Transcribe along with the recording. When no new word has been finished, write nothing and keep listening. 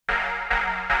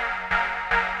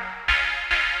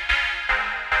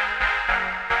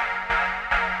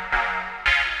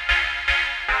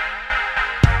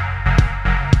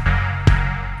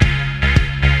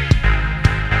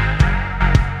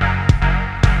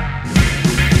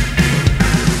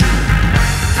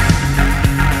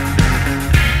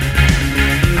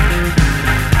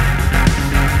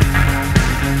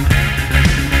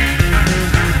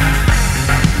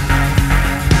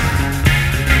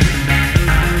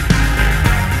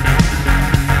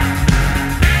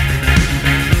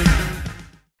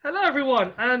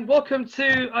and welcome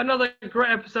to another great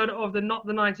episode of the Not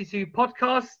the 92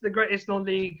 podcast, the greatest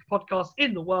non-league podcast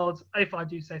in the world, if I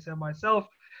do say so myself.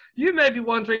 You may be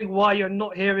wondering why you're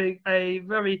not hearing a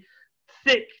very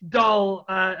thick, dull,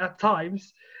 at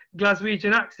times,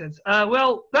 Glaswegian accent.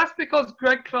 Well, that's because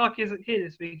Greg Clark isn't here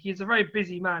this week. He's a very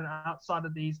busy man outside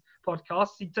of these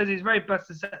podcasts. He does his very best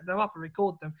to set them up and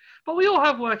record them. But we all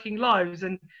have working lives,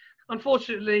 and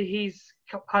unfortunately, he's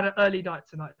had an early night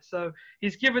tonight. So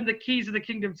he's given the keys of the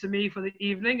kingdom to me for the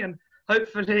evening, and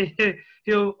hopefully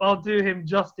I'll do him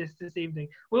justice this evening.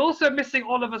 We're also missing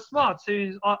Oliver Smart,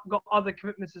 who's got other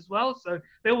commitments as well. So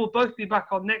they will both be back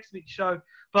on next week's show.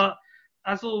 But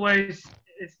as always,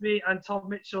 it's me and Tom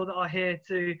Mitchell that are here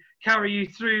to carry you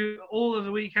through all of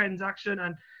the weekend's action.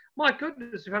 And my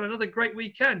goodness, we've had another great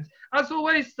weekend. As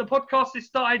always, the podcast is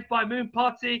started by Moon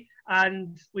Party,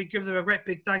 and we give them a great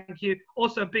big thank you.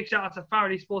 Also, a big shout out to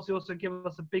Faraday Sports, who also give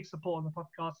us a big support on the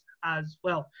podcast as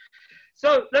well.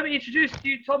 So let me introduce to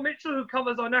you Tom Mitchell, who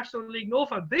covers our National League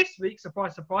North, and this week,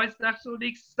 surprise, surprise, National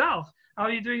League South. How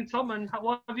are you doing, Tom, and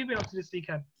what have you been up to this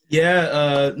weekend?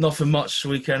 Yeah, nothing much this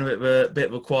weekend. A bit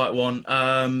of a quiet one.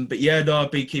 But yeah, no,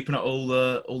 I've been keeping up all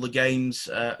the games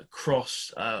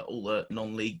across all the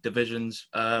non-league divisions.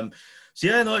 So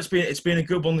yeah, no, it's been a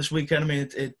good one this weekend. I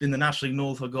mean, in the National League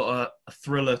North, I've got a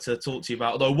thriller to talk to you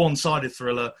about. Although a one-sided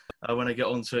thriller. When I get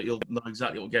onto it, you'll know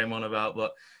exactly what game I'm on about.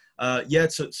 But yeah,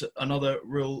 it's another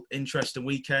real interesting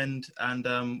weekend, and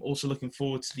also looking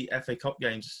forward to the FA Cup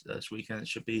games this weekend. It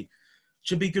should be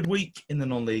a good week in the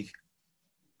non-league.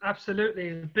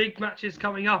 Absolutely. Big matches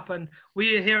coming up, and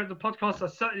we here at the podcast are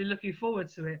certainly looking forward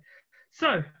to it.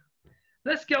 So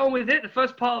let's get on with it. The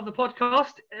first part of the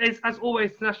podcast is, as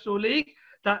always, the National League.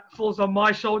 That falls on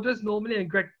my shoulders normally, and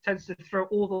Greg tends to throw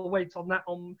all the weight on that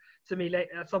on to me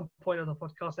later at some point on the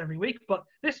podcast every week. But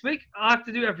this week, I have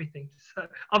to do everything, so,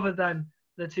 other than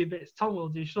the two bits Tom will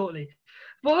do shortly.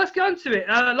 Well, let's get on to it.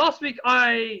 Last week,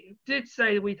 I did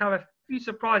say we'd have a few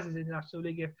surprises in the National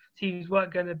League if teams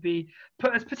weren't going to be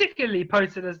as particularly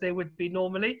potent as they would be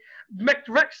normally.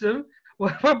 Wrexham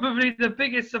were probably the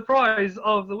biggest surprise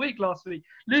of the week last week,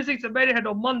 losing to Maidenhead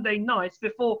on Monday night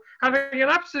before having an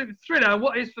absolute thriller,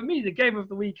 what is for me the game of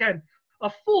the weekend.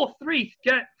 A 4-3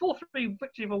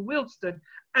 victory for Wealdstone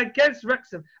against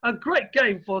Wrexham. A great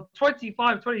game for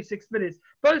 25-26 minutes.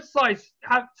 Both sides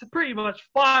had pretty much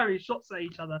fiery shots at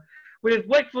each other, with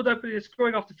Wakefield opening and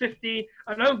scoring after 15,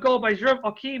 an own goal by Jerome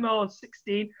Okima on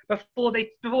 16 before the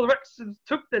Wrexham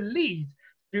took the lead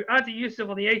through Adi Yusuf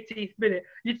on the 18th minute.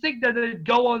 You'd think that they'd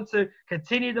go on to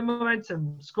continue the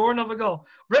momentum, score another goal.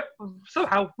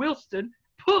 Somehow, Wealdstone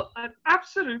put an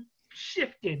absolute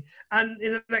shift in, and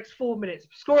in the next 4 minutes,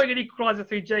 scoring an equaliser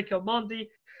through Jacob Mondi.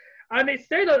 And it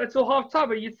stayed on until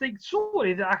half-time, and you'd think,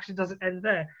 surely that action doesn't end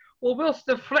there. Well,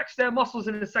 Wealdstone flexed their muscles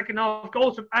in the second half.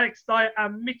 Goals from Alex Dyer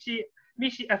and Michi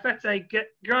Efete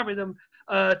grabbing them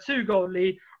 2-goal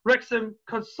lead. Wrexham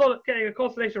getting a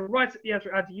consolation right at the end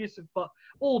for Adi Yusuf, but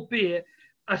albeit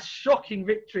a shocking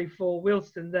victory for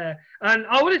Wealdstone there. And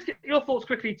I wanted to get your thoughts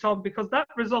quickly, Tom, because that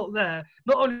result there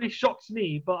not only shocks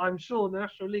me, but I'm sure the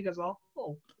National League as a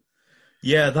whole.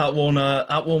 Yeah, that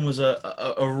one was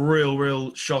a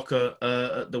real shocker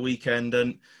at the weekend,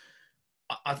 and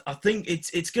I think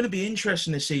it's going to be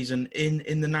interesting this season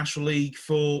in the National League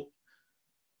for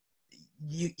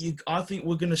you. I think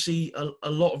we're going to see a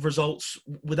lot of results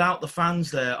without the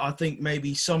fans there. I think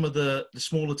maybe some of the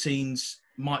smaller teams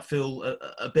might feel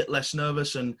a bit less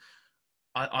nervous, and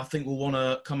I think we'll want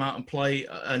to come out and play.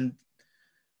 And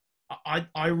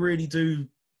I really do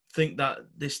think that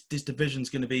this division is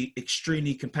going to be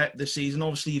extremely competitive this season.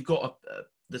 Obviously, you've got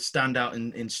the standout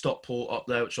in Stockport up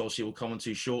there, which obviously we'll come on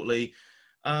to shortly.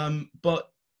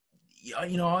 But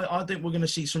you know, I think we're going to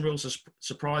see some real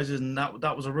surprises, and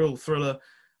that was a real thriller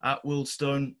at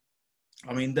Wealdstone.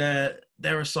 I mean, they're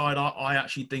a side I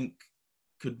actually think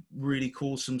could really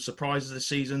cause some surprises this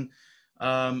season,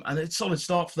 and it's a solid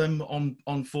start for them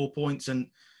on 4 points. And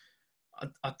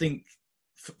I think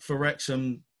for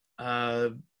Wrexham,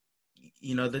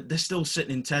 you know, they're still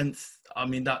sitting in 10th. I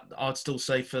mean, that I'd still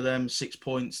say for them 6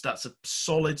 points. That's a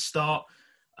solid start.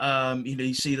 You know,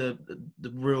 you see the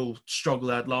real struggle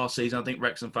they had last season. I think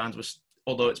Wrexham fans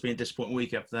although it's been a disappointing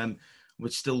weekend for them,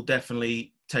 would still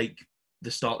definitely take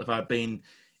the start they've had been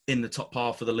in the top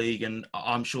half of the league, and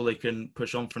I'm sure they can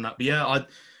push on from that. But yeah,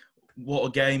 what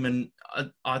a game, and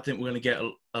I think we're going to get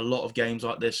a lot of games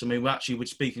like this. I mean, we were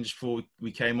speaking just before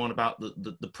we came on about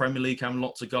the Premier League having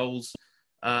lots of goals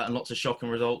and lots of shocking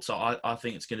results. So I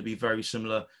think it's going to be very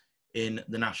similar in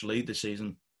the National League this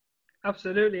season.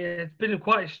 Absolutely. It's been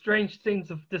quite a strange thing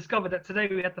to discover that today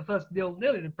we had the first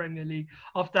 0-0 in the Premier League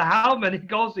after how many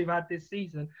goals we've had this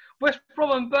season. West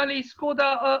Brom and Burnley scored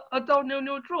a dull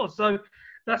 0-0 draw. So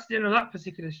that's the end of that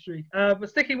particular streak. But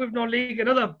sticking with non-league,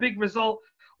 another big result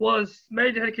was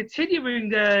Maidenhead continuing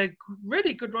their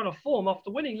really good run of form after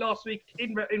winning last week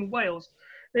in Wales.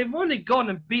 They've only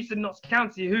gone and beaten Notts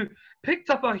County, who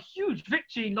picked up a huge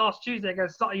victory last Tuesday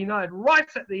against Sutton United right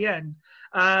at the end.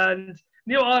 And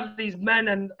Neil Ardley's men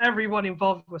and everyone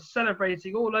involved were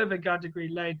celebrating all over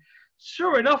Gandagry Lane.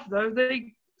 Sure enough, though,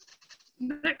 very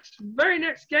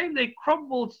next game they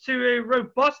crumbled to a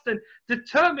robust and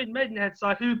determined Maidenhead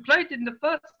side who played in the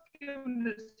first game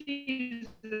of the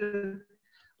season,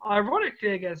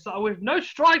 ironically against Sutton with no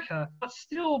striker, but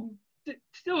still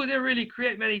didn't really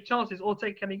create many chances or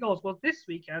take any goals. Well, this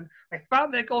weekend, they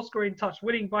found their goal-scoring touch,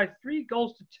 winning by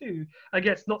 3-2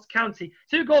 against Notts County.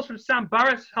 2 goals from Sam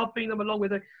Barrett, helping them along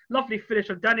with a lovely finish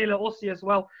of Daniel Orsi as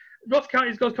well. Notts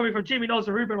County's goals coming from Jimmy Knowles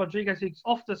and Ruben Rodriguez, who's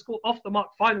off the mark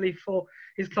finally for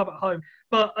his club at home.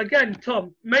 But again,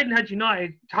 Tom, Maidenhead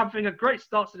United having a difficult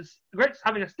start to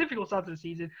the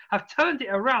season, have turned it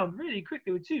around really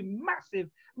quickly with 2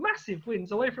 massive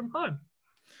wins away from home.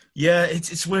 Yeah,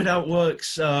 it's weird how it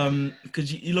works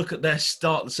because you look at their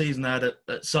start of the season they had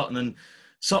at Sutton, and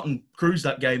Sutton cruised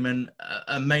that game, and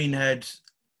Maidenhead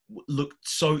looked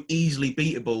so easily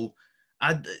beatable.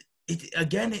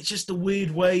 It's just a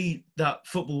weird way that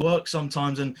football works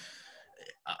sometimes. And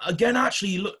again,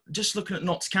 actually, looking at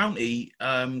Notts County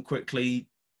quickly,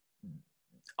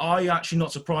 I actually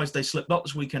not surprised they slipped up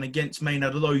this weekend against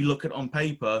Maidenhead. Although you look at it on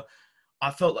paper,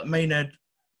 I felt that Maidenhead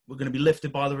were going to be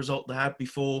lifted by the result they had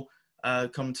before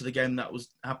coming to the game that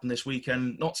happened this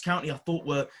weekend. Notts County, I thought,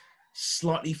 were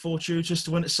slightly fortuitous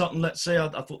to win at Sutton, let's say. I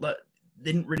thought that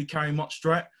didn't really carry much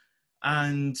threat.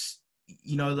 And,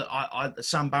 you know, that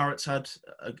Sam Barrett's had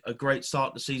a great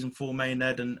start to the season for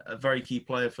Maidenhead and a very key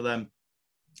player for them.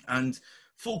 And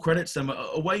full credit to them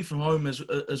away from home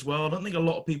as well. I don't think a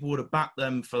lot of people would have backed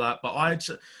them for that, but I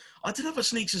did have a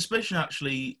sneak suspicion,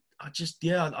 actually. I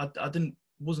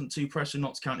wasn't too pressed in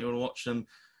Notts County when I watched them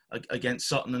against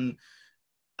Sutton,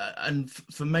 and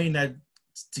for Maidenhead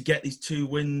to get these 2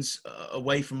 wins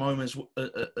away from home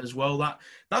as well,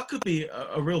 that could be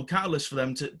a real catalyst for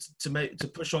them to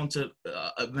push on to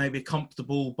maybe a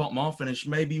comfortable bottom half finish,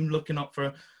 maybe even looking up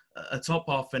for a top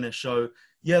half finish. So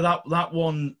yeah, that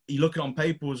one you look at on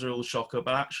paper was a real shocker,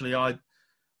 but actually I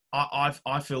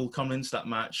feel coming into that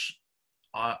match,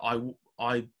 I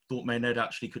thought Maidenhead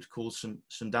actually could cause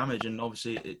some damage, and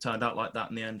obviously it turned out like that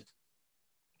in the end.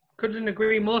 Couldn't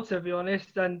agree more, to be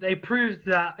honest, and they proved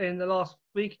that in the last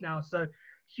week now. So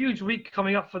huge week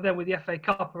coming up for them with the FA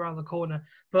Cup around the corner.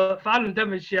 But for Alan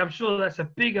Devonshire, I'm sure that's a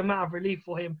big amount of relief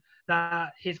for him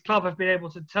that his club have been able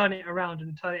to turn it around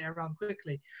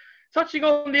quickly. Touching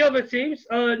on the other teams,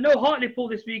 no Hartlepool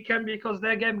this weekend because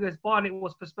their game against Barnet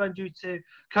was postponed due to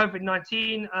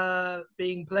COVID-19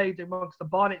 being played amongst the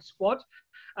Barnet squad.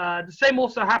 The same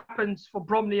also happens for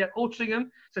Bromley at Altrincham.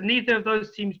 So neither of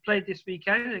those teams played this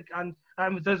weekend, and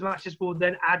those matches will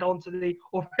then add on to the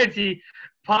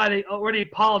already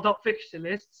piled up fixture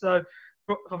list. So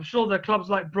I'm sure the clubs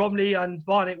like Bromley and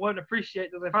Barnet won't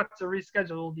appreciate that they've had to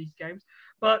reschedule all these games.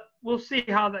 But we'll see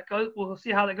how that goes.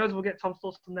 We'll get Tom's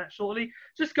thoughts on that shortly.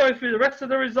 Just going through the rest of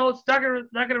the results. Dagenham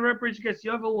and Redbridge against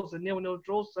Yeovil was a 0-0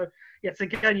 draw. So, yet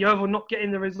again, Yeovil not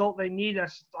getting the result they need.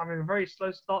 That's a very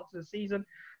slow start to the season.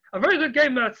 A very good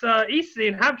game at Eastleigh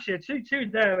in Hampshire,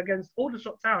 2-2 there against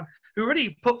Aldershot Town, who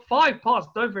already put 5 past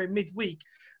Dover in midweek.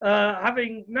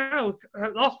 Having now,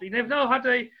 last week, they've now had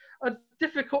a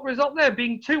difficult result there,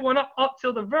 being 2-1 up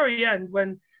till the very end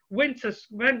when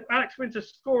Alex Winter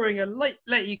scoring a late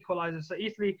equaliser. So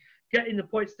Eastleigh getting the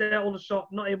points there. Aldershot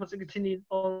not able to continue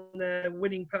on their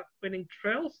winning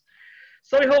trails.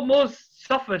 Solihull Moors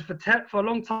suffered for a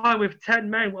long time with 10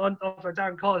 men after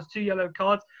down cards, 2 yellow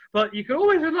cards. But you can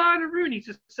always rely on a Rooney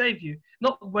to save you.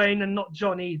 Not Wayne and not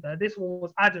John either. This one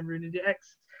was Adam Rooney, the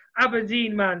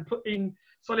ex-Aberdeen man, putting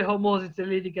Solihull Moors into the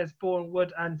lead against Boreham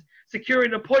Wood and securing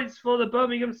the points for the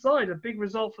Birmingham side. A big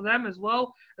result for them as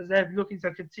well, as they're looking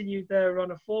to continue their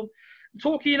run of form.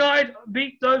 Torquay United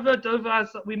beat Dover. Dover, as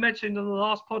we mentioned in the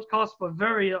last podcast, were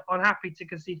very unhappy to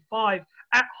concede 5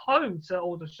 at home to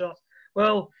Aldershot.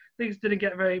 Well, things didn't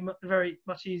get very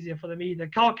much easier for them either.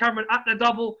 Carl Cameron at the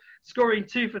double, scoring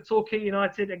 2 for Torquay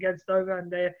United against Dover,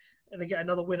 and they get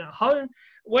another win at home.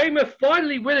 Weymouth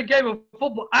finally win a game of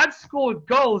football and scored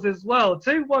goals as well.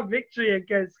 2-1 victory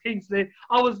against Kingsley.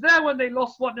 I was there when they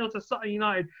lost 1-0 to Sutton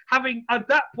United, having at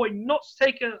that point not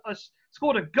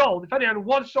scored a goal. They've only had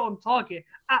 1 shot on target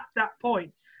at that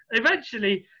point.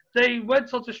 Eventually, they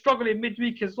went on to struggle in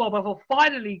midweek as well, before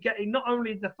finally getting not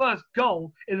only the first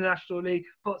goal in the National League,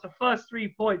 but the first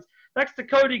 3 points. Thanks to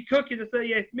Cody Cook in the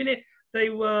 38th minute, they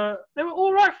were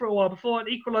all right for a while before an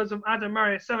equaliser from Adam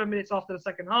Marriott 7 minutes after the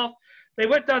second half. They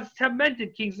went down to 10 men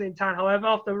in Kingsley Town, however,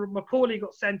 after Macaulay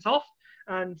got sent off,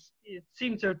 and it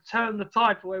seemed to turn the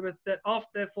tide for Weymouth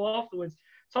afterwards.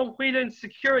 Tom Whelan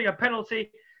securing a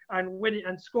penalty and winning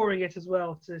and scoring it as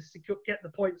well to get the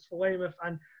points for Weymouth,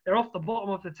 and they're off the bottom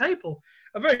of the table.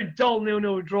 A very dull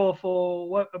 0-0 draw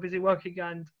for Busy Woking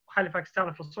and Halifax Town.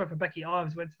 I feel sorry for Becky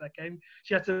Ives, went to that game.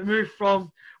 She had to move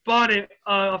from Barnet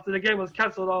after the game was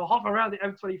cancelled, half around the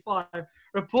M25,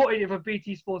 reporting if a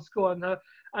BT Sports score,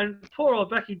 and poor old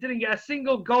Becky didn't get a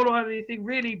single goal or anything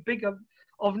really big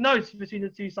of note between the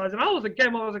two sides. And that was a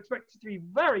game I was expected to be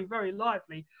very, very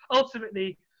lively.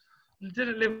 Ultimately,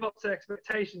 didn't live up to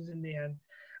expectations in the end.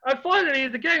 And finally,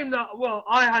 the game that,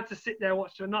 I had to sit there and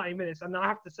watch for 90 minutes, and I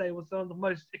have to say was one of the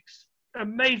most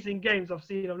amazing games I've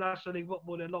seen of National League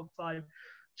football in a long time.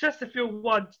 Chesterfield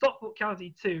 1, Stockport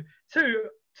County 2.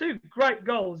 Two great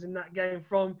goals in that game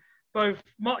from both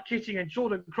Mark Kitching and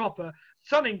Jordan Cropper.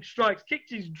 Stunning strikes.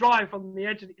 Kitching's drive from the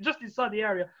edge, just inside the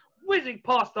area, whizzing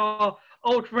past our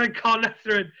old friend Carl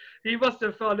Letheren. He must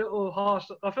have felt a little harsh.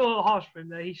 I feel a little harsh for him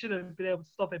there. He should have been able to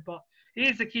stop it, but he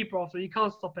is the keeper after. You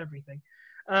can't stop everything.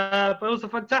 But it was a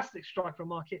fantastic strike from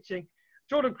Mark Kitching.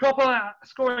 Jordan Cropper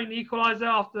scoring the equaliser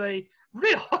after I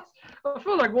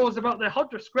feel like what was about the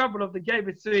 100th scramble of the game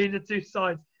between the two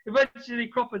sides. Eventually,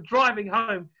 Cropper driving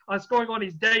home and scoring on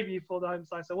his debut for the home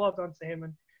side. So well done to him,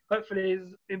 and hopefully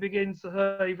it begins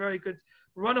a very good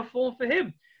run of form for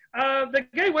him. The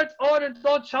game went on and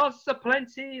on. Chances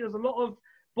aplenty. There was a lot of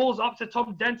balls up to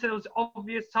Tom Denton. It was an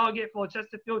obvious target for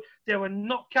Chesterfield. They were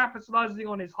not capitalising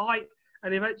on his height,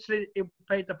 and eventually it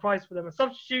paid the price for them. A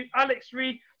substitute, Alex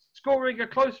Reid, scoring a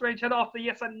close-range header after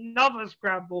yet another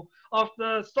scramble,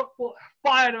 after Stockport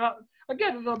fired about,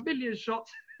 again, a million shots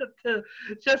at the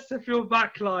Chesterfield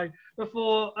backline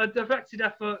before a deflected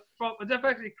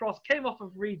cross came off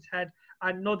of Reid's head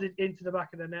and nodded into the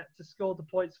back of the net to score the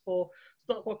points for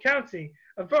Stockport County.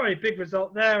 A very big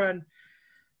result there, and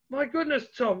my goodness,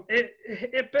 Tom, it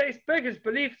beggars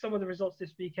belief, some of the results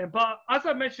this weekend. But as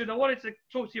I mentioned, I wanted to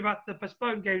talk to you about the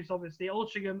postponed games, obviously,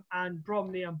 Altrincham and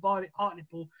Bromley and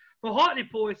Hartlepool. For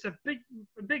Hartlepool, it's a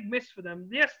big miss for them.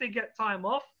 Yes, they get time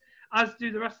off, as do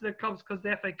the rest of the clubs, because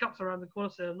the FA Cup's around the corner,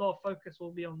 so a lot of focus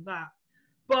will be on that.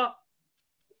 But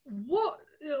what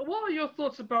are your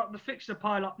thoughts about the fixture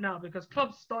pile-up now? Because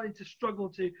clubs are starting to struggle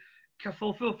to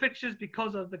fulfill fixtures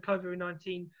because of the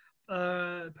COVID-19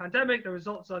 pandemic.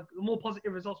 The more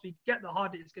positive results we get, the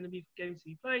harder it's going to be for games to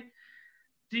be played.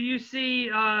 Do you see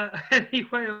any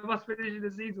way of us finishing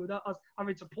the season without us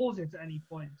having to pause it at any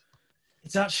point?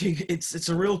 It's actually it's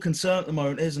a real concern at the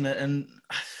moment, isn't it? And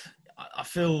I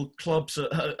feel clubs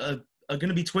are going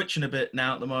to be twitching a bit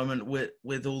now at the moment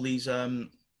with all these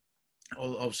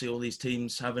obviously all these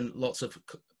teams having lots of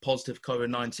positive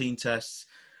COVID-19 tests.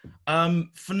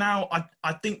 For now,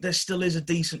 I think there still is a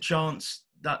decent chance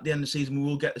that at the end of the season we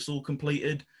will get this all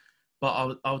completed,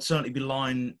 but I would certainly be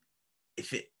lying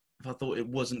if I thought it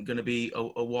wasn't going to be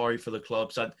a worry for the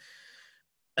clubs.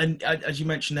 And as you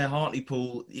mentioned there,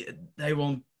 Hartlepool, they were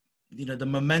on, the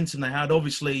momentum they had.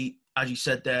 Obviously, as you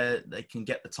said there, they can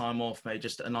get the time off, maybe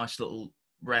just a nice little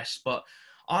rest. But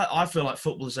I feel like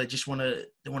footballers, they want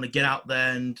to get out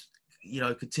there and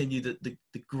continue the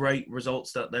great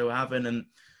results that they were having. And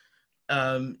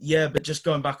but just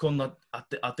going back on that,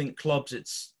 I think clubs,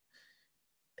 it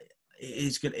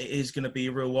is going to be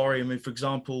a real worry. I mean, for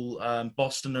example,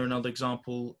 Boston are another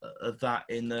example of that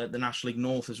in the National League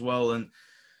North as well. And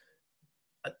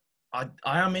I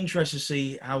am interested to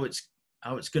see how it's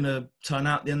going to turn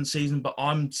out at the end of the season. But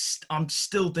I'm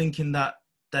still thinking that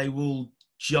they will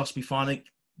just be fine.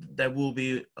 There will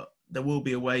be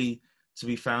a way to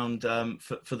be found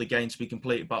for the game to be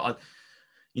completed. But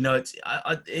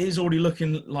it is already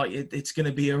looking like it's going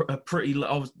to be a pretty,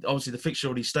 obviously the fixture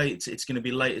already states it's going to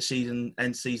be later season,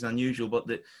 end season than usual, but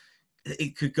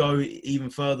it could go even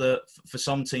further for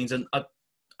some teams. And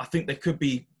I think there could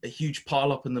be a huge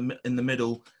pile up in the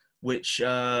middle, which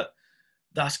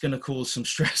that's going to cause some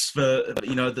stress for,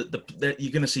 you're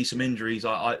going to see some injuries,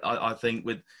 I think,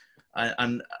 with,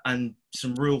 and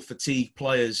some real fatigue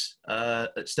players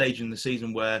at stage in the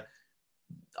season where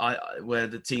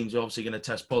the teams are obviously going to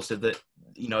test positive, that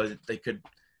they could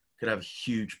have a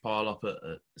huge pile up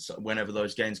at whenever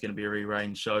those games are going to be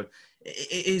rearranged. So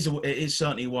it is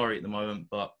certainly a worry at the moment,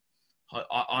 but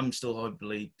I'm still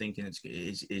hopefully thinking it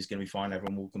is going to be fine.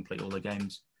 Everyone will complete all their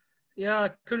games. Yeah,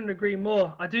 I couldn't agree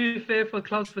more. I do fear for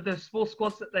clubs with the small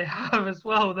squads that they have as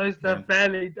well. Those that have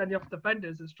barely any of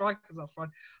defenders and strikers up front.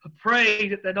 I pray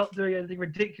that they're not doing anything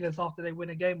ridiculous after they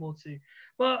win a game or two.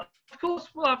 But of course,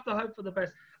 we'll have to hope for the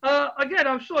best. Again,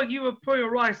 I'm sure you were putting a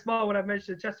right smile when I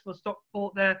mentioned Chesterfield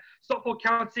Stockport there. Stockport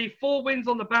County, 4 wins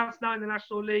on the bounce now in the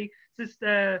National League since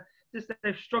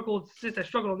they've struggled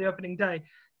on the opening day.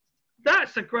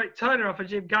 That's a great turnaround for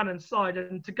Jim Gannon's side,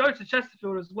 and to go to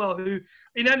Chesterfield as well, who,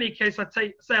 in any case, I'd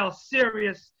say are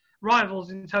serious rivals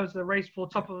in terms of the race for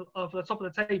the top of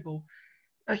the table.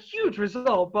 A huge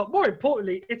result, but more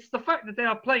importantly, it's the fact that they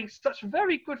are playing such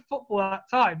very good football at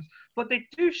times, but they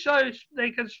do show they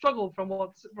can struggle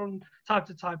from time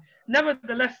to time.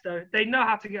 Nevertheless, though, they know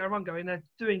how to get a run going. They're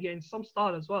doing it in some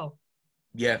style as well.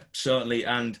 Yeah, certainly,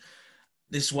 and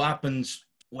this is what happens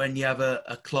when you have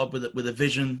a club with a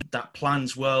vision that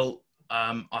plans well.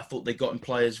 I thought they got in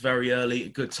players very early, a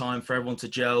good time for everyone to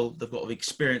gel. They've got an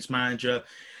experienced manager.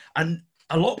 And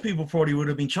a lot of people probably would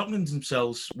have been chuckling to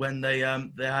themselves when they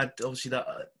had obviously that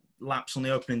lapse on the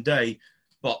opening day,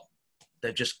 but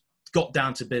they've just got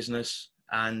down to business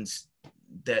and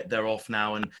they're off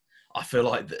now. And I feel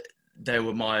like they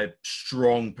were my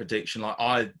strong prediction.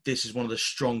 This is one of the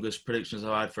strongest predictions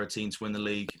I've had for a team to win the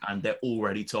league, and they're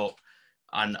already top.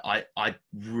 And I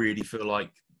really feel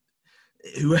like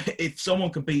if someone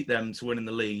can beat them to win in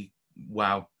the league,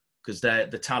 wow, because they're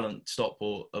the talent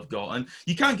Stockport have got. And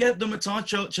you can't get them at times.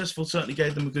 Chesterfield certainly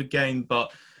gave them a good game,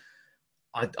 but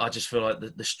I just feel like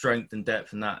the strength and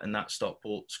depth in that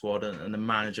Stockport squad and the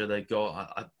manager they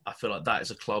got, I feel like that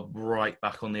is a club right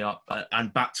back on the up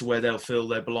and back to where they'll feel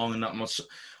they belong. And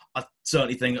I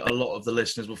certainly think a lot of the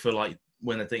listeners will feel like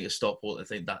when they think of Stockport, they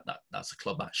think that's a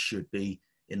club that should be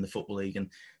in the Football League,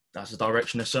 and that's the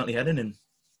direction they're certainly heading in.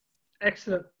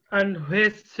 Excellent. And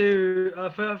here's to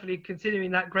furtherly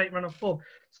continuing that great run of form.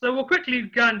 So we'll quickly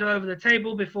gander over the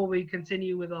table before we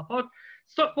continue with our pod.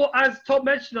 Stockport, as Tom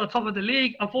mentioned, are top of the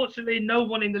league. Unfortunately, no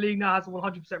one in the league now has a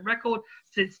 100% record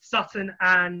since Sutton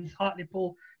and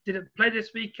Hartlepool didn't play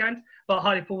this weekend, but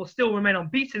Hartlepool will still remain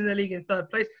unbeaten in the league in 3rd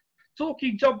place.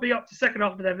 Torquay jumping up to 2nd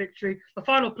after their victory. The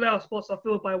final playoff spots are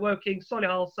filled by Woking,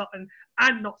 Solihull, Sutton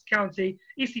and Notts County.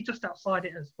 Eastleigh just outside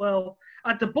it as well.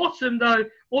 At the bottom, though,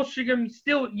 Altrincham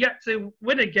still yet to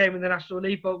win a game in the National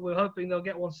League, but we're hoping they'll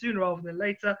get one sooner rather than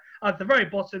later. At the very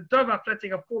bottom, Dover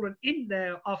Athletic have fallen in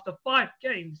there after 5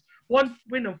 games. 1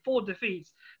 win and 4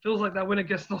 defeats. Feels like that win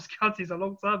against Notts County is a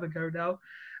long time ago now.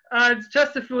 And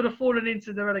Chesterfield have fallen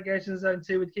into the relegation zone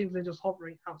too, with Kings Lynn just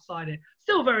hovering outside it.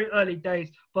 Still very early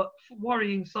days, but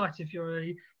worrying sight if you're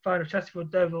a fan of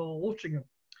Chesterfield, Dover or Altrincham.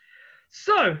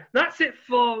 So that's it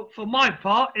for my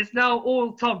part. It's now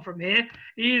all Tom from here.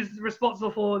 He is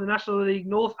responsible for the National League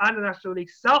North and the National League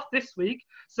South this week.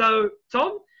 So,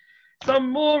 Tom, some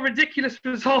more ridiculous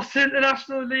results in the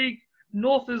National League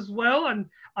North as well, and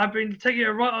I've been taking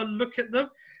a right on look at them.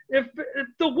 If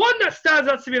the one that stands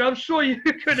out to me, and I'm sure you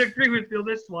could agree with me on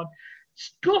this one,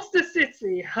 Gloucester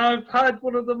City have had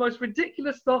one of the most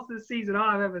ridiculous starts of the season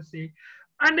I've ever seen,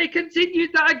 and they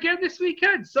continued that again this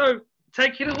weekend. So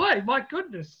take it away, my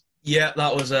goodness. Yeah,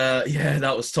 that was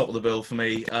top of the bill for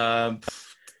me.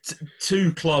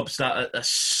 2 clubs that are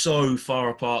so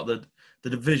far apart. The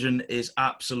division is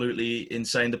absolutely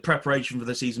insane. The preparation for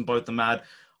the season, both are mad.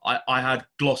 I had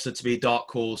Gloucester to be a dark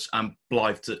horse and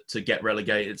Blythe to get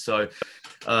relegated. So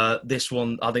this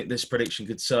one, I think this prediction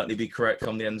could certainly be correct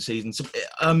come the end of the season. So,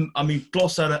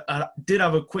 Gloucester did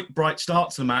have a quick, bright start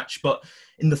to the match, but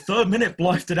in the 3rd minute,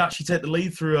 Blythe did actually take the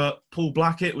lead through Paul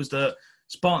Blackett. It was the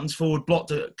Spartans forward, blocked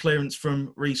a clearance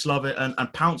from Reece Lovett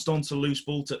and pounced onto a loose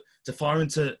ball to fire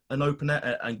into an open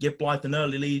net and give Blythe an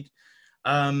early lead.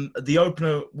 The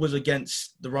opener was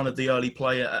against the run of the early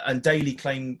play, and Daly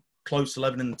claimed close to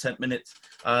 11 in the 10th minute.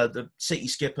 The City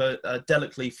skipper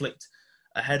delicately flicked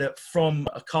a header from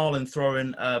a Carlin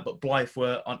throw-in, but Blythe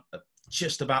were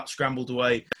just about scrambled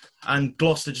away. And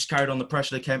Gloucester just carried on the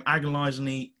pressure. They came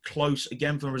agonisingly close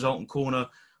again for the resultant corner,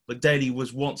 but Daly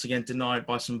was once again denied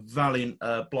by some valiant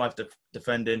Blythe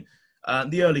defending.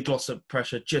 The early Gloucester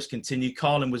pressure just continued.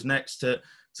 Carlin was next to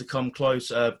come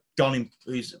close. Gunning,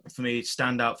 who's for me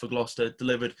standout for Gloucester,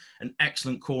 delivered an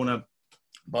excellent corner,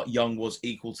 but Young was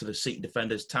equal to the City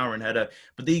defenders' towering header.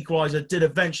 But the equaliser did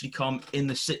eventually come in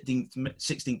the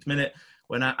 16th minute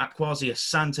when Akwasi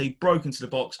Asante broke into the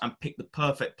box and picked the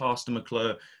perfect pass to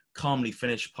McClure, calmly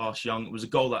finished past Young. It was a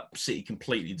goal that City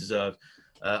completely deserved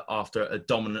after a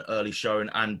dominant early showing,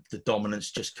 and the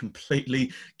dominance just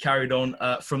completely carried on.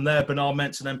 From there, Bernard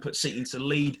Mensah then put City into the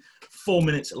lead 4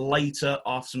 minutes later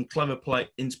after some clever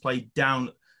interplay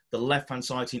down the left-hand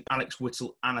side team, Alex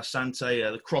Whittle and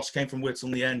Asante. The cross came from Whittle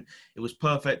in the end. It was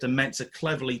perfect, and Mensah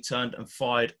cleverly turned and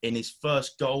fired in his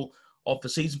first goal of the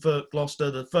season for Gloucester.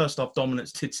 The first half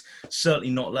dominance did certainly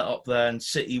not let up there, and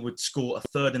City would score a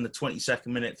third in the 22nd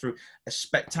minute through a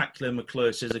spectacular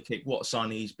McClure scissor kick. What a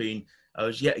signing he's been. It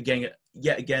was yet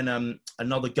again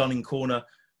another gunning corner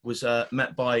was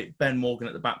met by Ben Morgan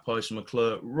at the back post, and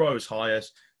McClure rose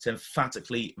highest to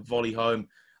emphatically volley home.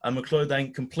 And McClure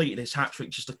then completed his hat-trick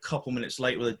just a couple minutes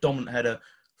later with a dominant header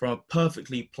from a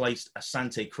perfectly placed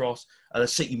Asante cross. The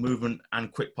City movement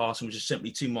and quick passing was just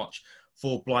simply too much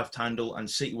for Blythe to handle, and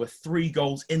City were 3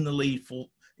 goals in the lead for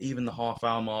even the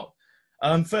half-hour mark.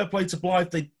 Fair play to Blythe.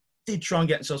 They did try and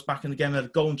get themselves back in the game. They had a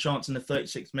golden chance in the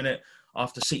 36th minute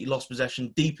after City lost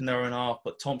possession deep in their own half,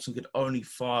 but Thompson could only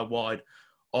fire wide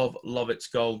of Lovett's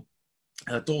goal.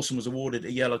 Dawson was awarded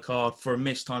a yellow card for a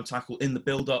missed time tackle in the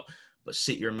build-up, but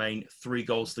City remained 3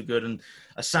 goals to good. And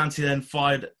Asante then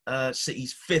fired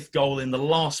City's 5th goal in the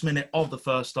last minute of the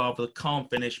first half with a calm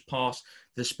finish past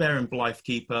the despairing Blythe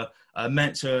keeper.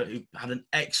 Mensah, who had an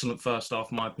excellent first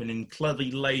half, in my opinion,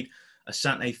 cleverly laid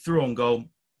Asante through on goal.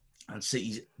 And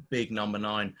City's big number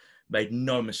 9 made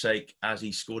no mistake as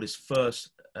he scored his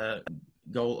first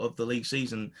goal of the league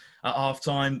season. At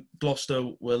half-time,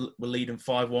 Gloucester were leading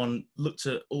 5-1, looked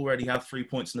to already have 3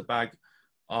 points in the bag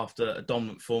after a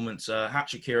dominant performance.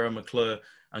 Hachikiro, McClure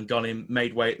and Gunning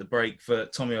made way at the break for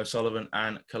Tommy O'Sullivan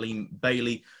and Kaleem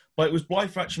Bailey. But it was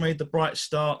Blythe who actually made the bright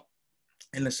start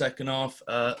in the second half.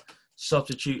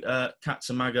 Substitute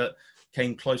Katsamaga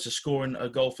came close to scoring a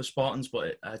goal for Spartans,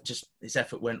 but just his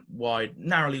effort went wide,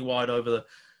 narrowly wide over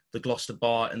the Gloucester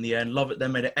bar in the end. Lovett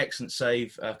then made an excellent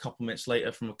save a couple minutes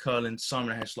later from a curling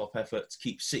Simon Heslop effort to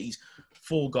keep City's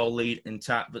 4-goal lead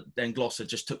intact, but then Gloucester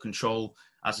just took control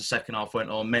as the second half went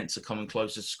on. Mensah coming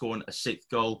closer to scoring a 6th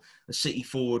goal. The City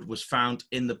forward was found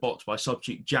in the box by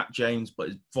substitute Jack James, but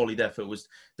his volleyed effort was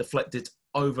deflected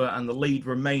over, and the lead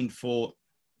remained for,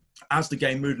 as the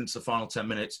game moved into the final 10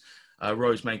 minutes,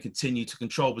 Rosemary continued to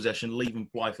control possession, leaving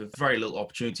Blythe with very little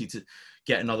opportunity to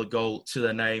get another goal to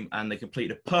their name, and they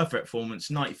completed a perfect performance.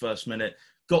 91st minute,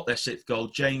 got their 6th goal.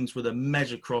 James with a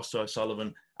measured cross to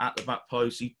O'Sullivan at the back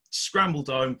post. He scrambled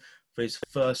home for his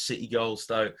first City goal.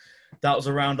 So that was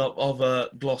a roundup of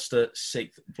Gloucester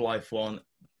 6th, Blythe 1.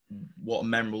 What a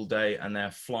memorable day, and they're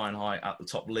flying high at the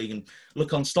top of the league and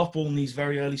look unstoppable in these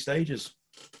very early stages.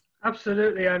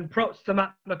 Absolutely, and props to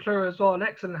Matt McClure as well. An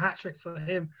excellent hat-trick for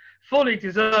him. Fully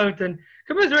deserved, and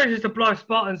commiserations to Blythe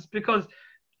Spartans, because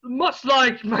much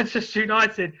like Manchester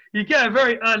United, you get a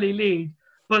very early lead,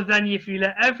 but then if you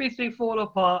let everything fall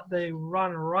apart, they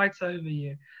run right over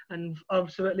you. And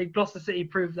absolutely, Gloucester City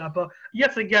proved that. But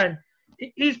yet again,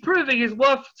 he's proving his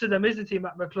worth to them, isn't he,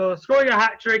 Matt McClure? Scoring a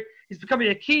hat-trick, he's becoming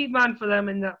a key man for them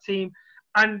in that team,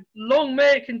 and long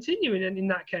may it continue in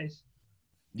that case.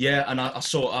 Yeah, and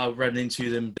I read into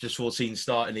them just before the season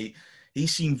started. He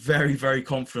seemed very, very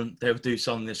confident they would do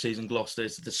something this season, Gloucester.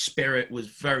 The spirit was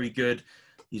very good.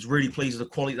 He's really pleased with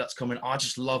the quality that's coming. I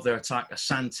just love their attack.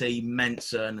 Asante,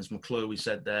 Mensah, and as McClure, we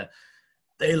said there,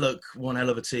 they look one hell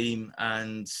of a team.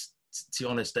 And to be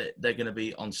honest, they're going to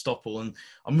be unstoppable. And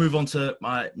I'll move on to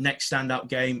my next standout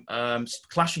game.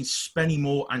 Clashing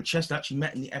Spennymoor and Chester actually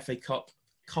met in the FA Cup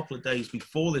a couple of days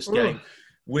before this game,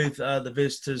 with the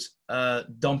visitors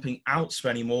dumping out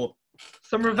Spennymoor.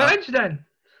 Some revenge then.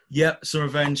 Yeah, some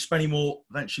revenge. Spennymoor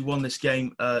eventually won this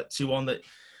game 2-1.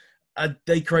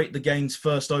 They create the game's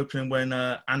first opening when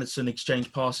Anderson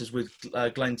exchanged passes with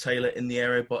Glenn Taylor in the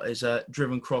area, but his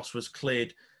driven cross was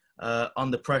cleared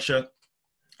under pressure.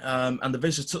 And the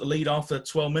visitors took the lead after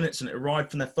 12 minutes, and it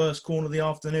arrived from their first corner of the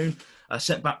afternoon. A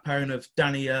set-back pairing of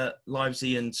Danny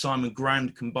Livesey and Simon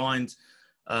Grand combined,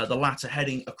 the latter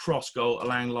heading across goal,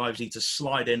 allowing Livesey to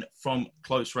slide in from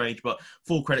close range. But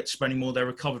full credit to Spennymoor, they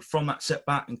recovered from that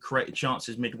setback and created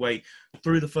chances midway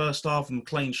through the first half. And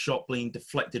McLean's shot being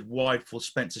deflected wide before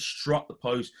Spencer struck the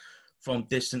post from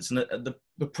distance. And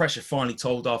the pressure finally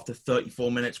told after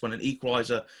 34 minutes when an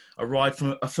equaliser arrived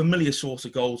from a familiar source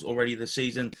of goals already this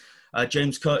season.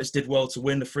 James Curtis did well to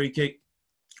win the free kick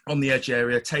on the edge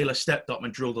area. Taylor stepped up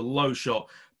and drilled a low shot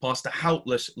past the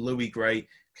helpless Louis Gray,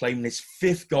 claiming his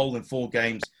 5th goal in 4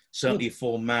 games, certainly a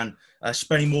form man.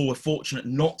 Spennymoor were fortunate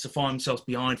not to find themselves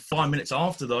behind 5 minutes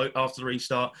after the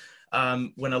restart,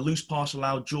 when a loose pass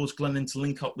allowed George Glennon to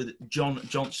link up with John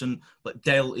Johnson, but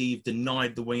Dale Eve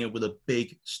denied the winger with a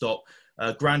big stop.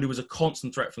 Grandu was a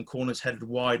constant threat from corners headed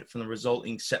wide from the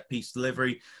resulting set-piece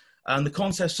delivery. And the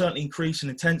contest certainly increased in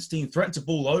intensity and threatened to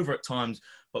ball over at times,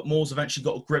 but Moores eventually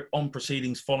got a grip on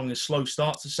proceedings following a slow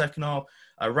start to the second half.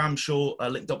 Ramshaw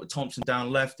linked up with Thompson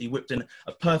down left. He whipped in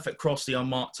a perfect cross to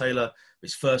Mark Taylor.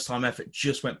 His first-time effort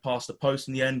just went past the post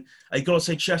in the end. You got to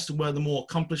say Chester were the more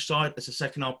accomplished side as the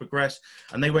second half progressed,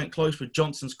 and they went close with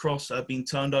Johnson's cross being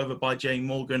turned over by Jay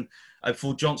Morgan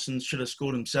before Johnson should have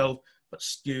scored himself, but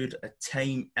skewed a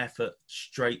tame effort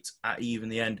straight at Eve in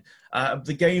the end.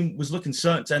 The game was looking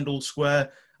certain to end all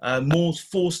square. Moores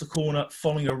forced the corner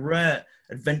following a rare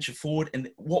adventure forward in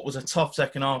what was a tough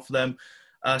second half for them.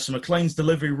 So McLean's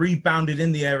delivery rebounded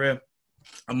in the area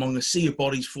among a sea of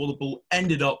bodies before the ball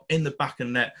ended up in the back of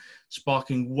the net,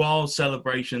 sparking wild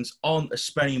celebrations on a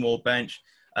Spennymoor bench.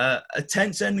 A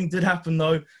tense ending did happen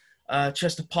though.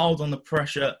 Chester piled on the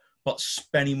pressure, but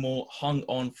Spennymoor hung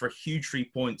on for a huge 3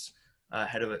 points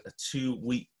ahead of a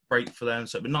 2-week break for them.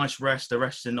 So it'd be a nice rest. They're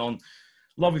resting on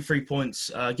lovely 3 points,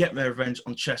 getting their revenge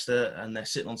on Chester, and they're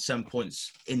sitting on 7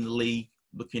 points in the league,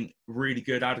 looking really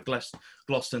good. Out of Gloucester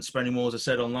and Spennymoor, as I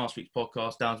said on last week's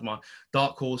podcast, down to my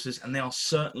dark horses, and they are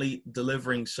certainly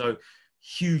delivering. So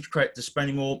huge credit to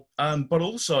Spennymoor. But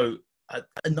also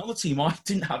another team I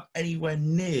didn't have anywhere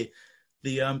near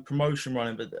the promotion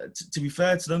running. But to be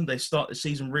fair to them, they start the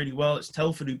season really well. It's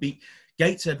Telford who beat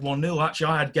Gateshead 1-0. Actually,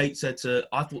 I had Gateshead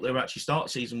I thought they would actually start the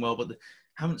season well, but they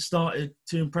haven't started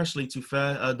too impressively, to be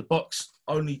fair. The Bucks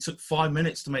only took 5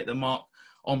 minutes to make their mark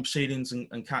on proceedings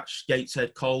and catch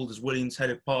Gateshead cold as Williams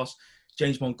headed past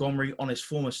James Montgomery on his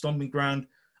former stomping ground.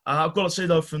 I've got to say,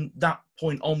 though, from that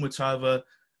point onwards, however,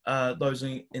 those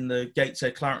in the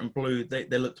Gateshead claret and blue, they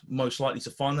looked most likely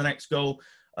to find the next goal.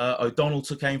 O'Donnell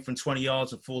took aim from 20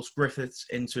 yards and forced Griffiths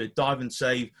into a diving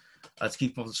save to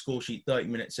keep him off the score sheet 30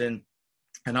 minutes in.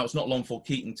 And that was not long before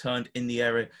Keaton turned in the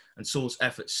area and saw his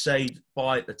effort saved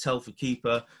by the Telford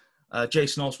keeper.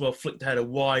 Jason Oswell flicked ahead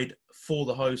wide for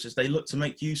the hosts as they looked to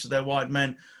make use of their wide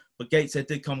men, but Gateshead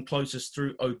did come closest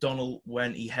through O'Donnell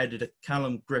when he headed a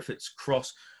Callum Griffiths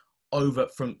cross over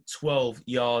from 12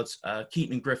 yards.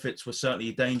 Keaton and Griffiths were certainly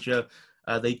a danger.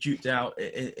 They duped out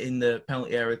in the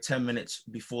penalty area 10 minutes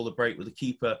before the break, with the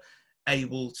keeper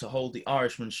able to hold the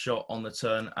Irishman's shot on the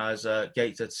turn as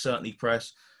Gateshead certainly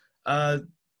pressed.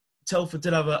 Telford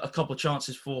did have a couple of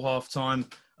chances for half-time.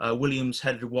 Williams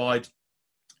headed wide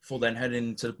before then heading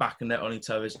into the back of net, only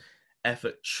to have his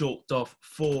effort chalked off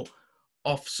for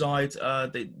offside.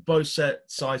 Both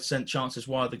sides sent chances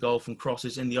wide of the goal from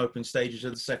crosses in the opening stages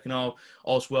of the second half.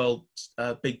 Oswell,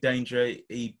 big danger.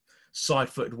 He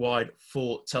side-footed wide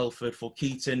for Telford. For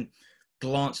Keaton,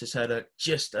 glanced his header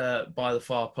just by the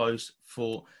far post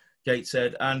for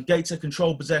Gateshead. And Gateshead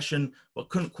controlled possession, but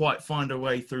couldn't quite find a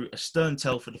way through a stern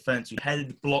Telford defence who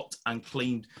headed, blocked and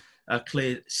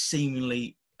cleared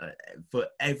seemingly for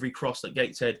every cross that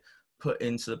Gateshead put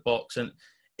into the box. And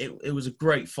it was a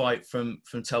great fight from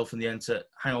Telford in the end to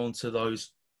hang on to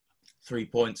those 3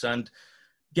 points and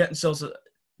get themselves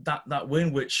that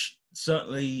win, which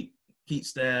certainly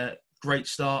keeps their great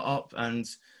start up and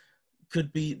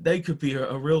they could be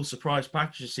a real surprise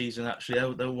package this season.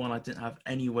 Actually, they were one I didn't have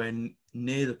anywhere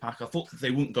near the pack. I thought that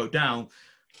they wouldn't go down,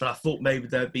 but I thought maybe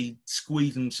they'd be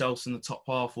squeezing themselves in the top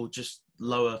half or just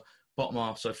lower bottom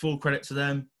half. So full credit to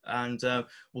them, and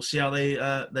we'll see how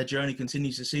their journey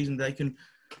continues this season. They can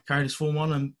carry this form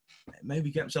on and maybe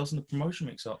get themselves in the promotion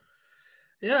mix-up.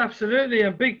 Yeah, absolutely.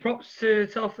 And big props to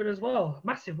Telford as well.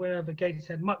 Massive win over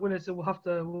Gateshead. Mike Winnerson will have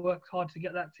to work hard to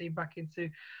get that team back into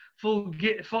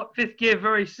fifth gear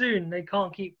very soon. They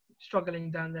can't keep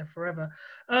struggling down there forever.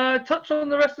 Touch on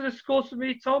the rest of the scores for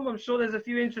me, Tom. I'm sure there's a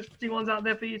few interesting ones out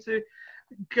there for you to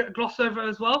gloss over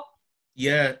as well.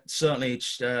 Yeah, certainly.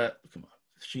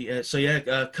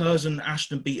 Curzon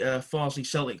Ashton beat Farsley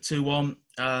Celtic 2-1.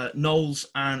 Knowles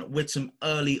and Whittam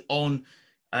early on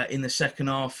in the second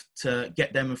half to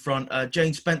get them in front.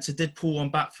 Jane Spencer did pull one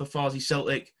back for Farsley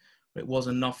Celtic, but it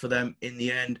wasn't enough for them in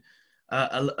the end.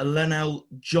 A Lennell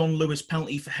John Lewis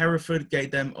penalty for Hereford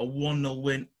gave them a 1-0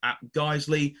 win at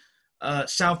Guiseley.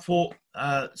 Southport,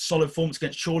 solid performance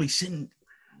against Chorley, sitting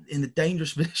in the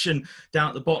dangerous position down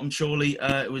at the bottom. Chorley,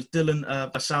 it was Dylan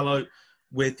Vassallo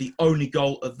with the only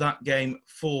goal of that game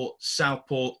for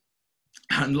Southport.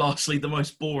 And lastly, the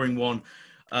most boring one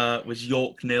was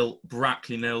York 0,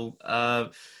 Brackley 0. I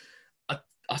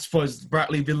suppose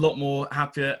Brackley would be a lot more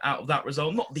happier out of that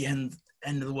result. Not the end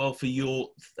of the world for York.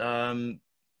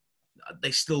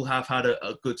 They still have had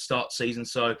a good start season,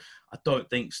 so I don't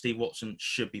think Steve Watson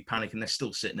should be panicking. They're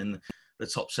still sitting in the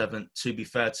top 7, to be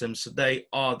fair to them. So they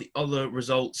are the other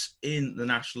results in the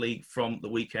National League from the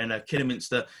weekend.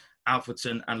 Kidderminster,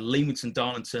 Alfreton and Leamington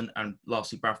Darlington, and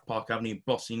lastly Bradford Park Avenue and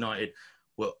Boston United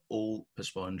were all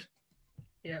postponed.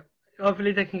 Yeah,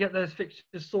 Hopefully they can get those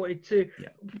fixtures sorted too. Yeah.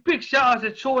 Big shout out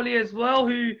to Chorley as well,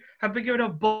 who have been given a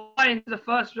bye into the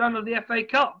first round of the FA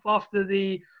Cup after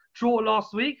the draw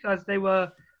last week, as they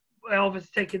were obviously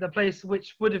taking the place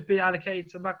which would have been allocated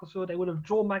to Macclesfield. They would have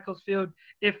drawn Macclesfield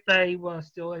if they were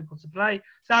still able to play.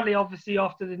 Sadly, obviously,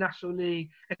 after the National League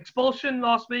expulsion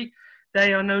last week,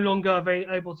 they are no longer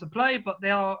able to play, but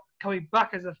they are coming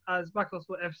back as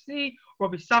Macclesfield FC.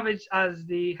 Robbie Savage as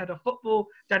the head of football,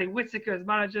 Danny Whittaker as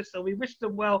manager. So we wish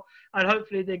them well, and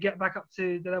hopefully they get back up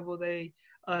to the level they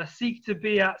seek to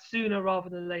be at sooner rather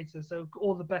than later. So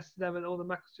all the best to them and all the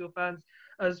Macclesfield fans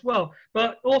as well.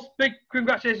 But also big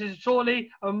congratulations to Chorley.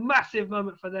 A massive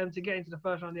moment for them to get into the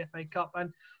first round of the FA Cup.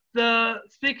 And the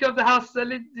Speaker of the House,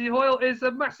 Lindsay Hoyle, is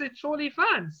a massive Chorley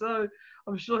fan. So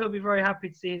I'm sure he'll be very happy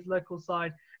to see his local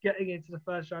side getting into the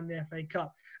first round of the FA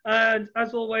Cup. And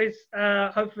as always,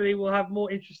 hopefully we'll have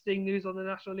more interesting news on the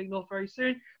National League North very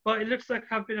soon. But it looks like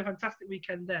it's been a fantastic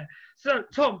weekend there. So,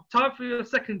 Tom, time for your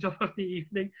second job of the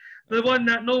evening. The one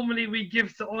that normally we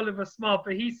give to Oliver Smart,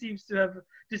 but he seems to have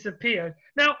disappeared.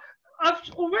 Now,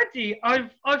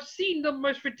 I've seen the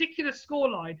most ridiculous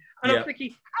scoreline, and I'm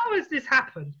thinking, how has this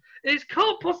happened? It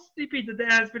can't possibly be that there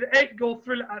has been an 8-goal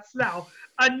thriller at Slough,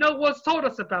 and no one's told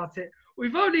us about it. We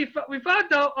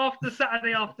found out after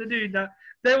Saturday afternoon that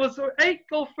there was an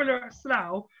 8-goal thriller at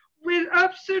Slough with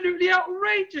absolutely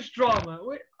outrageous drama.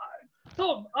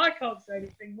 Tom, I can't say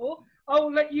anything more. I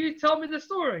will let you tell me the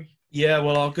story. Yeah,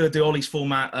 well, I'll go do Ollie's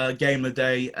format, game of the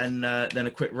day, and then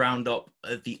a quick roundup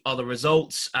of the other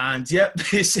results. And yeah,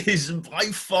 this is by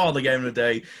far the game of the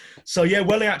day. So yeah,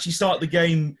 Welling actually started the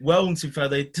game well. And to be fair,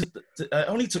 they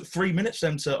only took 3 minutes for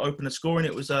them to open the scoring.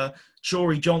 It was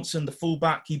Chory Johnson, the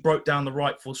fullback. He broke down the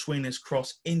right for Sweeney's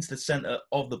cross into the centre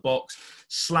of the box.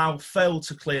 Slough failed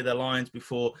to clear their lines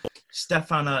before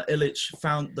Stefan Ilic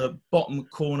found the bottom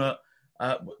corner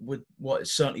with what it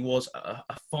certainly was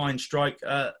a fine strike.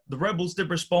 The Rebels did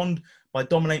respond by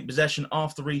dominating possession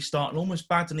after restart and almost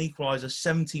bagged an equaliser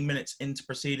 17 minutes into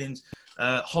proceedings.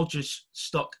 Hodges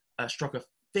struck a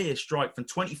fierce strike from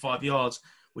 25 yards,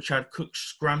 which had Cook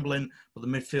scrambling, but the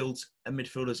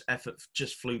midfielder's effort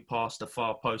just flew past the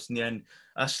far post in the end.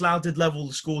 Slough did level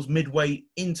the scores midway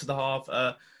into the half.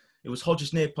 It was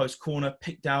Hodges' near post corner,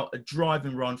 picked out a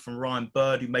driving run from Ryan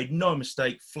Bird, who made no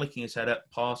mistake, flicking his head up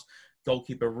past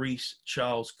goalkeeper Reece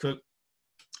Charles Cook.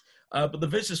 But the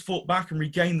visitors fought back and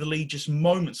regained the lead just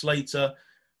moments later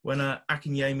when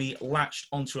Akinyemi latched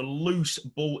onto a loose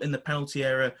ball in the penalty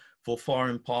area for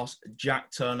firing past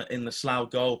Jack Turner in the Slough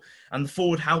goal. And the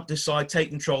forward helped his side take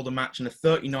control of the match in the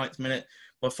 39th minute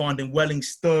by finding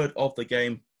Welling's third of the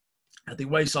game. The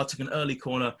away side took an early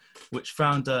corner, which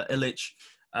found Ilic,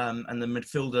 and the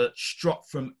midfielder struck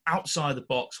from outside the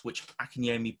box, which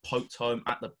Akinyemi poked home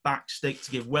at the back stick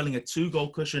to give Welling a 2-goal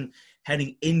cushion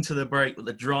heading into the break, but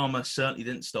the drama certainly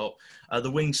didn't stop.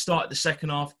 The Wings started the second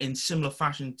half in similar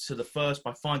fashion to the first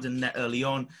by finding net early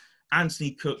on.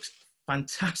 Anthony Cook's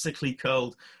fantastically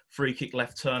curled free kick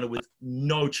left Turner with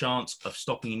no chance of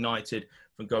stopping United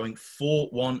from going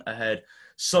 4-1 ahead.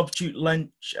 Substitute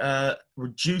Lynch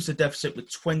reduced the deficit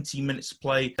with 20 minutes to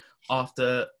play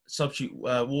after substitute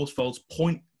Worsfold's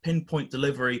pinpoint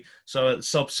delivery. So the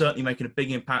sub certainly making a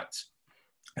big impact.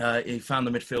 He found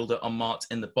the midfielder unmarked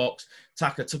in the box.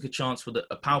 Taka took a chance with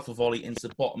a powerful volley into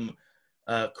the bottom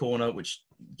corner, which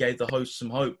gave the hosts some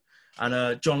hope.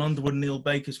 And John Underwood and Neil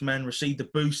Baker's men received the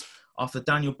boost after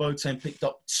Daniel Boateng picked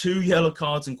up 2 yellow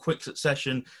cards in quick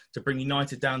succession to bring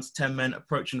United down to 10 men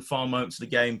approaching the final moments of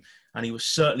the game. And he was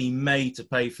certainly made to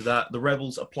pay for that. The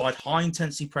Rebels applied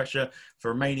high-intensity pressure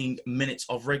for remaining minutes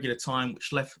of regular time,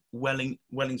 which left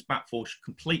Welling's back four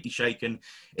completely shaken.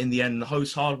 In the end, the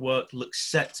host's hard work looked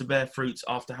set to bear fruits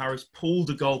after Harris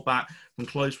pulled a goal back from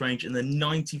close range in the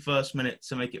 91st minute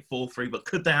to make it 4-3. But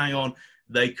could they hang on?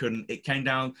 They couldn't. It came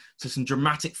down to some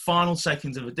dramatic final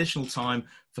seconds of additional time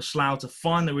for Slough to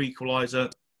find their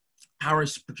equaliser.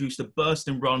 Harris produced a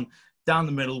bursting run down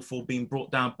the middle before being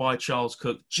brought down by Charles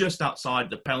Cook just outside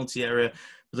the penalty area.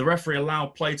 But the referee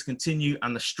allowed play to continue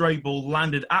and the stray ball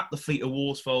landed at the feet of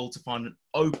Worsfold to find an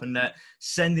open net,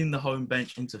 sending the home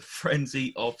bench into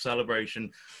frenzy of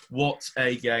celebration. What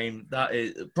a game. That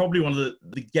is probably one of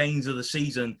the games of the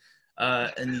season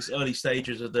in these early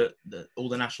stages of all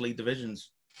the National League divisions.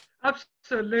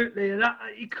 Absolutely.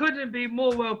 It couldn't be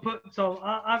more well put, Tom.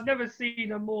 I've never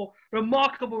seen a more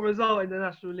remarkable result in the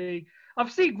National League.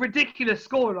 I've seen ridiculous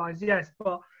scorelines, yes,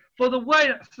 but for the way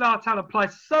that Slough Town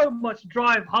applies so much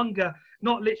drive, hunger,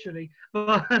 not literally,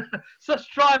 but such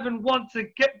drive and want to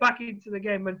get back into the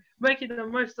game and making the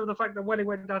most of the fact that Welling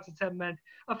went down to 10 men.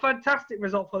 A fantastic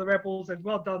result for the Rebels and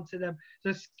well done to them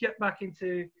to get back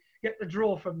into get the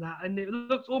draw from that. And it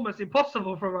looked almost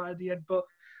impossible for right at the end, but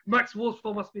Max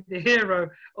Worsfold must be the hero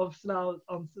of Slough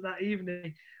on that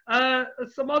evening.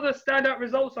 Some other standout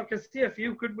results, I can see a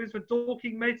few good wins for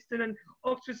Dorking, Maidstone and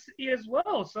Oxford City as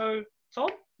well. So, Tom,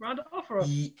 round it off for us.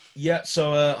 Yeah,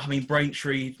 so,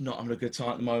 Braintree not having a good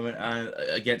time at the moment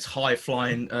against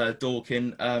high-flying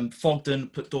Dorking. Fogden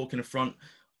put Dorking in front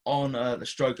on the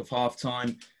stroke of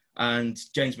half-time, and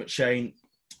James McShane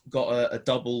got a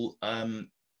double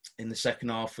in the second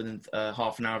half within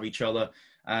half an hour of each other.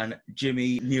 And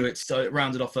Jimmy Newitt, so it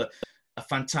rounded off a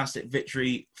fantastic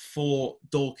victory for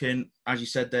Dorking, as you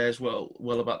said there as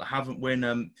well about the Havant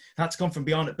win. Had to come from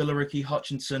behind at Billericay.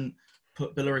 Hutchinson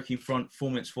put Billericay front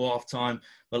 4 minutes for half time.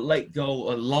 But late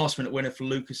goal, a last minute winner for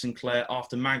Lucas Sinclair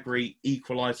after Magri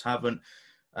equalised Havant.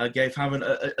 Gave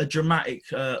Havant a dramatic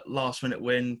last minute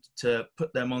win to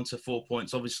put them onto 4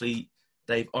 points. Obviously,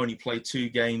 they've only played 2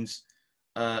 games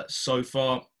so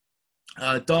far.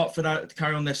 Dartford out to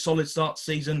carry on their solid start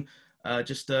season.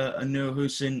 Just a Noor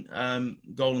Hussein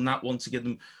goal on that one to give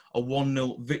them a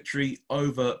 1-0 victory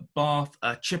over Bath.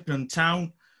 Chippenham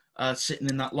Town sitting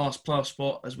in that last playoff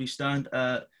spot as we stand.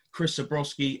 Chris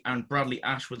Zabrowski and Bradley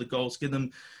Ash were the goals, give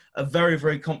them a very,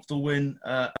 very comfortable win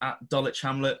at Dulwich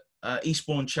Hamlet.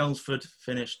 Eastbourne Chelmsford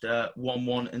finished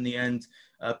 1-1 in the end.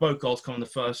 Both goals come in the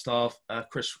first half.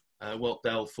 Chris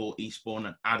Weltdale for Eastbourne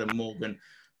and Adam Morgan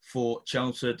for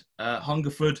Chelmsford.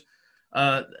 Hungerford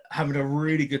having a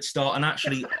really good start. And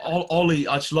actually, Ollie,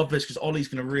 I just love this because Ollie's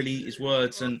going to really eat his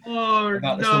words. And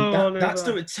about this one. That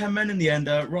stood at 10 men in the end.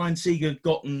 Ryan Seeger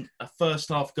gotten a first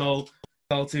half goal.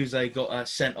 Carl Tuesday got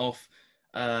sent off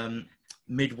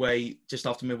just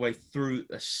after midway through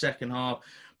the second half.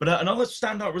 But another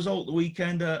standout result the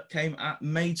weekend came at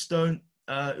Maidstone,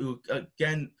 who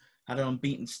again had an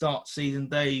unbeaten start season.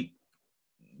 They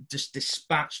just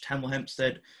dispatched Hemel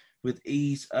Hempstead with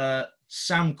ease.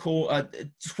 Sam Corn,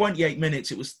 28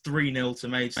 minutes, it was 3-0 to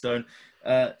Maidstone.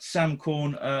 Sam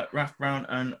Corn, Raf Brown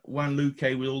and Juan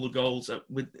Luque with all the goals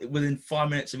within 5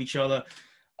 minutes of each other.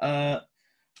 Sadiq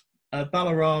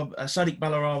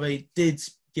Balarabe did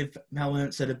give Hemel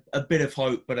Hempstead a bit of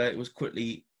hope, but it was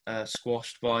quickly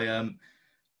squashed by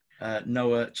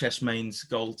Noah Chessmane's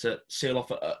goal to seal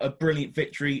off a brilliant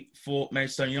victory for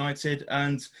Maidstone United.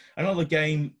 And another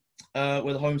game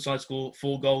where the home side scored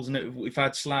 4 goals in it. We've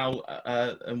had Slough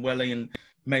and Welling and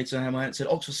Maidstone Hemel Hempstead.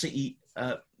 Oxford City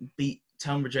beat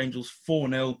Townbridge Angels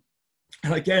 4-0.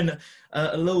 And again,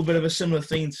 a little bit of a similar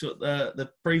theme to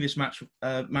the previous match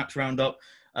roundup.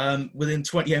 Within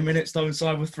 28 minutes, the home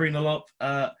side were 3-0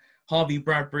 up. Harvey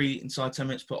Bradbury inside 10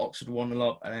 minutes put Oxford 1-0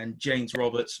 up, and James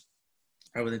Roberts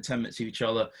within 10 minutes of each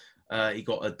other, he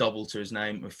got a double to his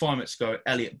name. With 5 minutes to go,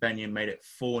 Elliot Benyon made it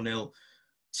 4-0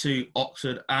 to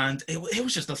Oxford, and it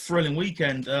was just a thrilling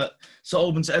weekend. St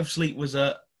Albans Ebbsfleet was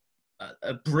a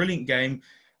brilliant game,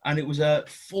 and it was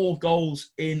 4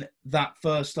 goals in that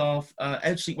first half.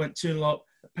 Ebbsfleet went 2-0 up,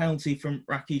 a penalty from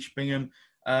Rakesh Bingham.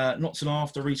 Not so long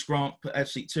after, Reece Grant put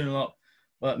Ebbsfleet 2-0 up.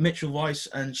 But Mitchell Weiss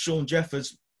and Sean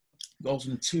Jeffers, goals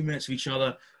in 2 minutes of each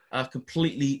other,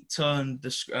 completely turned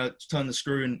the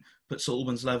screw and put St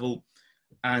Albans level.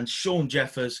 And Sean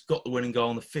Jeffers got the winning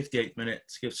goal in the 58th minute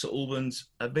to give St Albans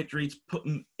a victory to put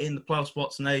them in the playoff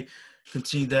spots, and they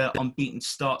continue their unbeaten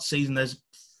start season. There's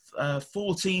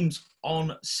 4 teams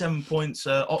on 7 points: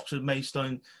 Oxford,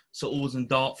 Maidstone, St Albans, and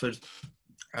Dartford,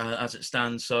 as it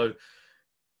stands. So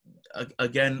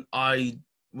again,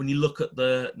 when you look at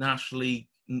the National League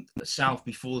South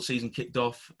before the season kicked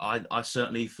off, I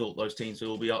certainly thought those teams would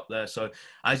all be up there. So it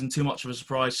isn't too much of a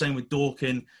surprise. Same with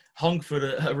Dorking. Hungerford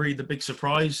are really the big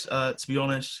surprise, to be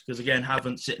honest, because again,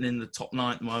 Havant sitting in the top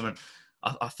 9 at the moment.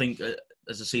 I think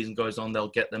as the season goes on, they'll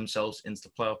get themselves into the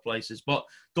playoff places. But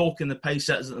Dorking, the pace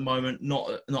setters at the moment,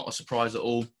 not a surprise at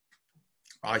all.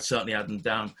 I certainly had them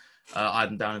down. I had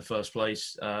them down in first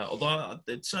place, although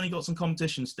it's certainly got some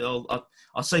competition still.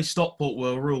 I'd say Stockport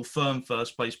were a real firm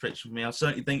first place picture for me. I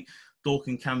certainly think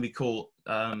Dorking can be caught,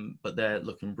 but they're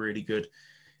looking really good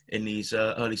in these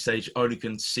early stage. Only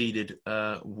conceded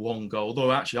 1 goal,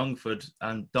 although actually Hungerford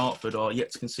and Dartford are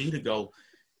yet to concede a goal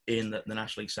in the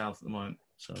National League South at the moment.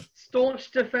 So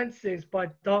staunch defences by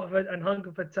Dartford and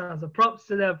Hungerford Town. So props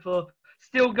to them for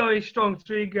still going strong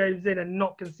 3 games in and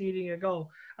not conceding a goal.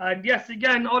 And yes,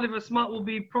 again, Oliver Smart will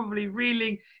be probably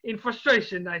reeling in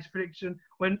frustration, that is prediction,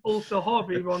 when also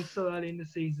Harvey runs so early in the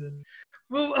season.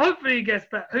 Well, hopefully he gets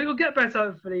better. He will get better,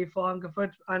 hopefully, for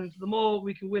Hungerford. And the more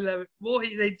we can willow, the more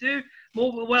they do,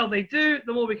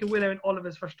 the more we can willow in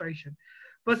Oliver's frustration.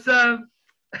 But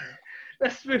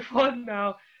let's move on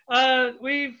now.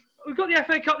 We've got the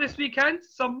FA Cup this weekend.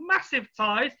 Some massive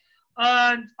ties.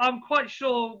 And I'm quite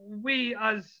sure we,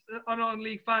 as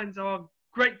non-league fans, are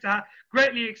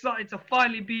greatly excited to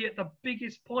finally be at the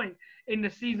biggest point in the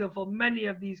season for many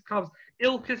of these clubs.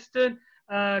 Ilkeston,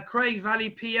 Craig Valley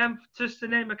PM, just to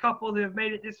name a couple who have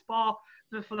made it this far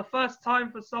for the first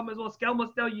time for some as well.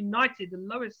 Skelmersdale United, the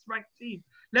lowest ranked team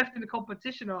left in the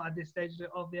competition at this stage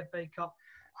of the FA Cup.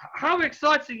 How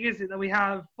exciting is it that we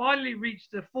have finally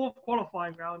reached the fourth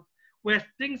qualifying round where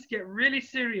things get really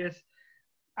serious,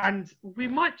 and we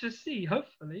might just see,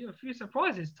 hopefully, a few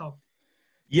surprises, Tom?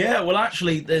 Yeah, well,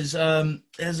 actually, there's a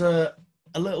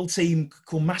little team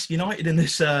called Mask United in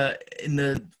this in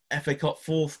the FA Cup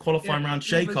fourth qualifying round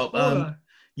shake-up.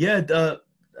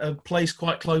 A place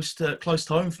quite close to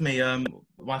home for me.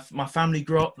 My family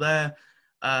grew up there.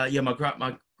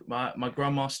 My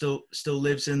grandma still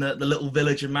lives in the little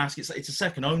village of Mask. It's a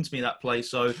second home to me, that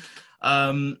place. So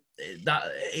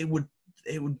that it would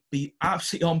be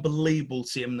absolutely unbelievable to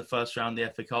see him in the first round of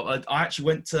the FA Cup.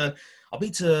 I've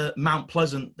been to Mount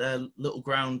Pleasant, their little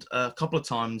ground, a couple of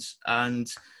times, and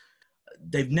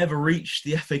they've never reached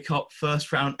the FA Cup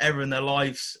first round ever in their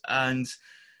lives. And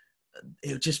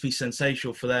it would just be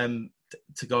sensational for them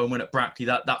to go and win at Brackley.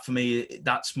 That for me, if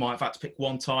I had to pick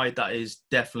one tie, that is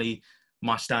definitely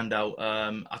my standout.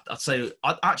 I'd say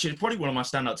actually it's probably one of my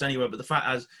standouts anyway, but the fact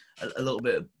has a little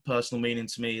bit of personal meaning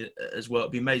to me as well.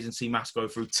 It'd be amazing to see Mass go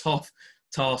through tough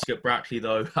task at Brackley,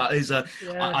 though. That is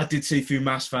I did see a few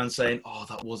Mass fans saying, "Oh,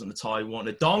 that wasn't the tie I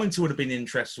wanted." Darlington would have been an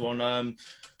interesting one.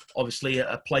 Obviously,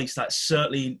 a place that's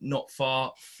certainly not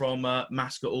far from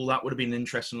Mask at all. That would have been an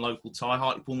interesting local tie.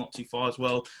 Hartlepool not too far as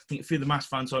well. I think a few of the Mass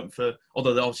fans hoping for,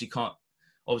 although they obviously can't.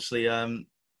 Obviously,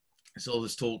 it's all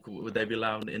this talk, would they be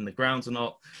allowed in the grounds or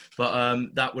not?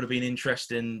 But that would have been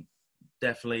interesting,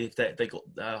 definitely, if they got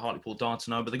Hartlepool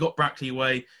Darlington home. But they got Brackley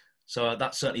away. So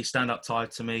that's certainly a stand-up tie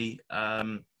to me.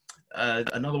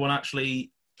 Another one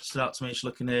actually stood out to me, just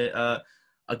looking at,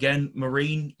 again,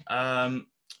 Marine,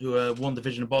 who are one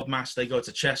division above Mask. They go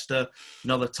to Chester,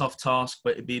 another tough task,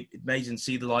 but it'd be amazing to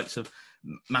see the likes of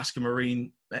Mask and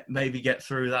Marine maybe get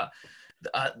through that.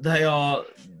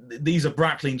 These are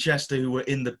Brackley and Chester who were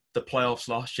in the playoffs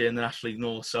last year in the National League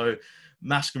North. So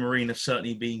Mask and Marine have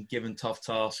certainly been given tough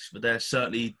tasks, but they're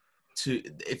certainly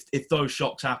if those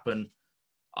shocks happen,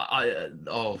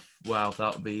 that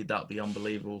would be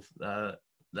unbelievable.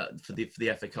 That for the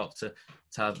FA Cup to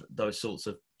have those sorts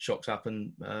of shocks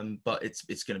happen, but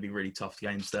it's going to be really tough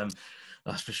against them,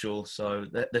 that's for sure. So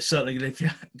they're certainly going to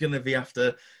have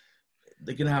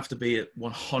to be at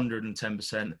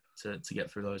 110% to get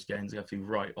through those games. They have to be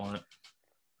right on it.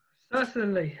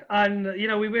 Certainly, and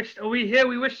we wish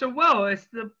them well. It's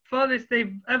the furthest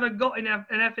they've ever got in an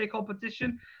FA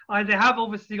competition. They have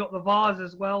obviously got the Vase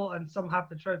as well, and some have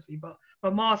the trophy. But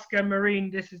for Mask and Marine,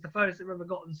 this is the furthest they've ever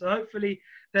gotten. So hopefully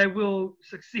they will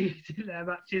succeed in their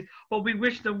matches. But we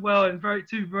wish them well in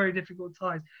two very difficult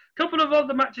ties. A couple of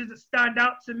other matches that stand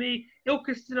out to me: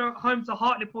 Ilkeston are home to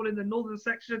Hartlepool in the northern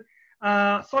section.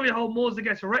 Solihull Moors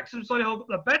against Wrexham. Solihull got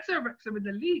the better of Wrexham in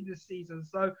the league this season,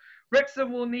 so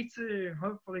Wrexham will need to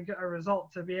hopefully get a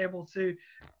result to be able to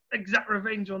exact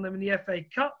revenge on them in the FA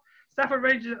Cup. Stafford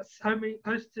Rangers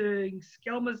hosting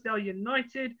Skelmersdale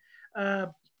United.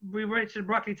 We mentioned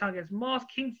Brackley Town against Mars.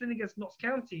 Kingston against Notts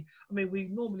County. I mean, we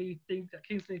normally think that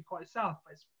Kingston is quite south,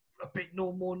 but it's a bit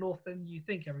more north than you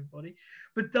think, everybody.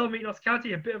 But they'll meet Notts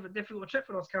County, a bit of a difficult trip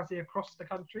for Notts County across the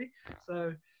country.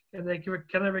 So can they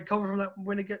recover from that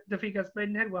win defeat against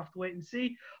Maidenhead? We'll have to wait and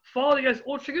see. Farley against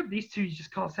Altrincham. These two, you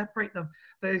just can't separate them.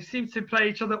 They seem to play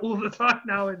each other all the time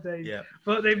nowadays. Yeah.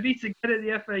 But they meet again in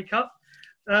the FA Cup.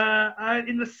 And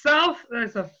in the south,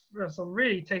 there's some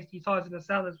really tasty ties in the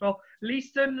south as well.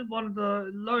 Leiston, one of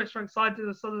the lowest ranked sides in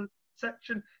the southern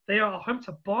section, they are home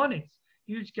to Barnet.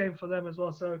 Huge game for them as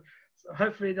well. So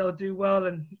hopefully they'll do well,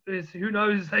 and who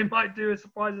knows, they might do a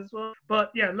surprise as well.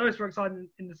 But yeah, lowest ranked side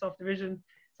in the South Division.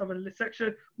 In this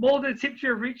section. Malden and Tiptree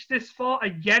have reached this far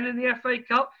again in the FA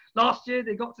Cup. Last year,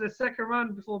 they got to the second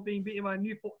round before being beaten by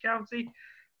Newport County.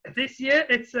 This year,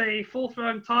 it's a fourth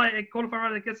round tie in qualifying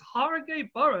round against Haringey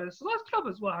Borough. It's a nice club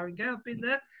as well, Haringey. I've been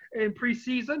there in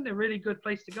pre-season. They're a really good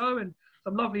place to go, and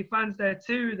some lovely fans there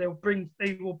too. They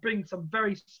will bring some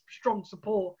very strong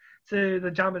support to the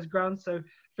Jammers ground. So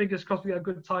fingers crossed we got a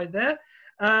good tie there.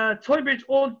 Tonbridge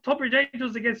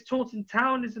Angels against Taunton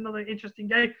Town is another interesting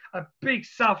game. A big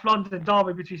South London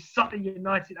derby between Sutton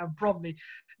United and Bromley.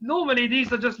 Normally,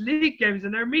 these are just league games,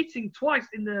 and they're meeting twice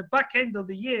in the back end of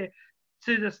the year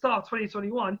to the start of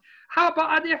 2021. How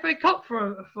about at the FA Cup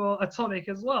for a tonic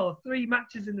as well? 3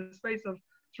 matches in the space of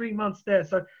 3 months there.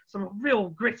 So some real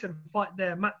grit and fight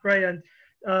there. Matt Gray and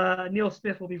Neil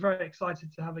Smith will be very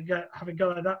excited to have a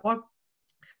go at that one.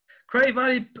 Cray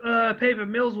Valley Paper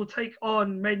Mills will take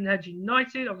on Maidenhead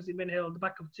United. Obviously, Maidenhead on the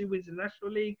back of 2 wins in the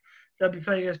National League. They'll be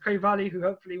playing against Cray Valley, who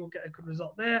hopefully will get a good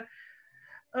result there.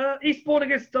 Eastbourne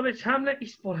against Dulwich Hamlet.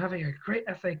 Eastbourne having a great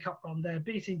FA Cup run there,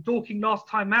 beating Dorking last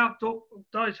time out.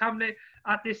 Dulwich Hamlet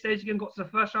at this stage again got to the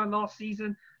first round last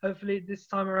season. Hopefully this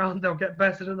time around they'll get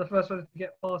better than the first one to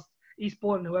get past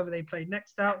Eastbourne and whoever they play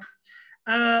next out.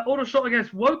 Aldershot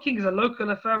against Woking is a local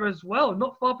affair as well,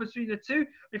 not far between the two.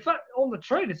 In fact, on the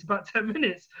train it's about 10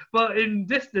 minutes, but in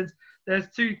distance there's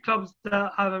 2 clubs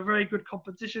that have a very good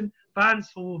competition. Fans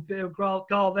for a bit of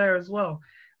Gall there as well.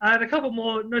 And a couple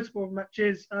more notable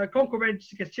matches. Concord Rangers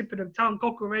against Chippenham Town.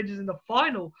 Concord Rangers in the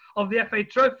final of the FA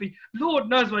Trophy. Lord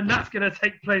knows when that's going to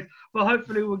take place, but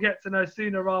hopefully we'll get to know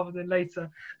sooner rather than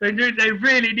later. They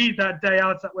really need that day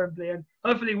out at Wembley, and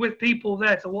hopefully with people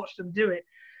there to watch them do it.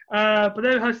 But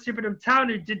they host Chippenham Town,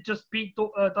 who did just beat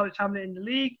Dulwich Hamlet in the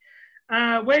league.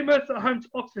 Weymouth at home to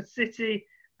Oxford City,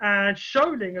 and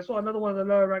Sholing as well, another one of the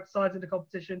lower ranked sides in the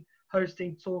competition,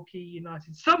 hosting Torquay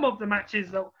United. Some of the matches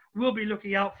that we'll be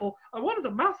looking out for, and one of the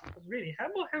mouthfuls really,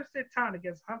 Hemel Hempstead Town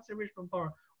against Hampstead Richmond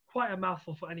Borough. Quite a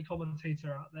mouthful for any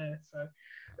commentator out there. So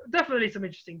definitely some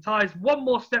interesting ties. One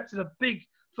more step to the big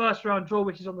first round draw,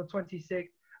 which is on the 26th.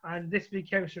 And this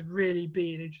weekend should really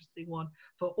be an interesting one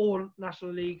for all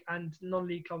National League and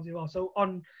non-league clubs involved. So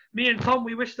on me and Tom,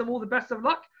 we wish them all the best of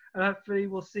luck. And hopefully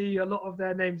we'll see a lot of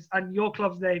their names and your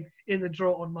club's name in the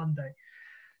draw on Monday.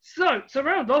 So to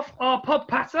round off, our pub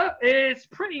patter is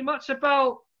pretty much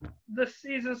about the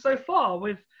season so far,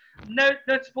 with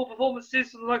notable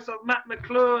performances from the likes of Matt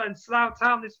McClure and Slough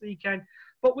Town this weekend.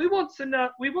 But we want to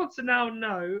now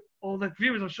know, or the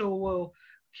viewers I'm sure will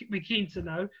be keen to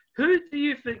know, who do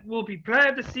you think will be player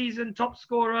of the season, top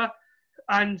scorer,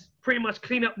 and pretty much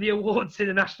clean up the awards in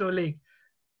the National League?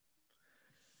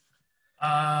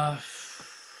 I'm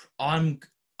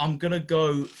gonna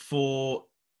go for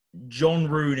John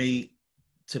Rooney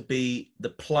to be the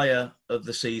player of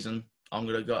the season. I'm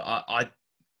gonna go.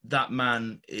 That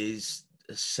man is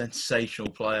a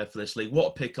sensational player for this league. What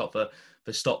a pickup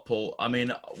for Stockport. I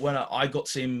mean, when I got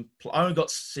to see him, I only got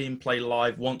to see him play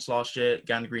live once last year at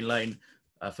Gander Green Lane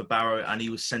for Barrow, and he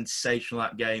was sensational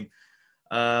that game.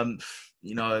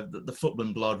 You know, the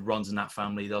football blood runs in that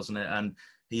family, doesn't it? And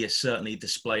he is certainly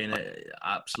displaying an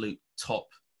absolute top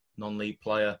non-league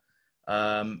player.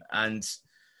 And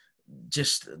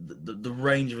just the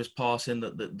range of his passing,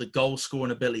 the goal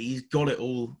scoring ability, he's got it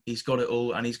all. He's got it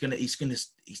all, and he's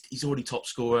already top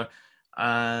scorer.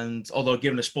 And although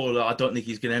given a spoiler, I don't think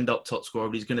he's going to end up top scorer,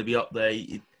 but he's going to be up there.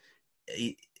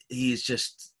 He is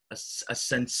just a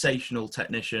sensational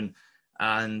technician,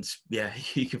 and yeah,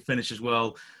 he can finish as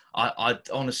well. I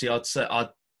honestly, I'd say I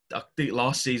think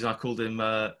last season I called him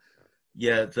the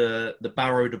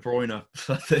Barrow De Bruyne.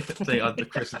 I think I'd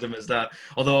christened him as that.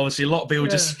 Although obviously a lot of people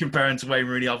just comparing to Wayne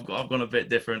Rooney. I've gone a bit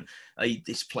different.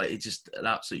 This play is just an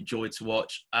absolute joy to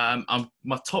watch.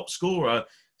 My top scorer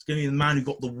is going to be the man who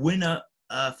got the winner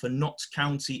for Notts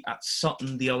County at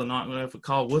Sutton the other night. I'm going to go for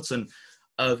Carl Wootton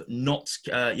of Notts.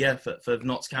 For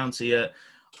Notts County, a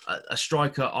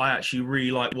striker I actually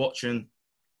really like watching.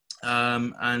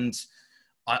 And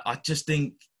I just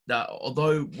think that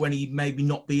although when he maybe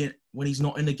when he's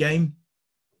not in the game,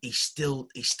 he's still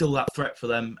that threat for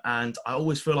them. And I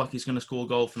always feel like he's going to score a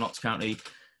goal for Notts County.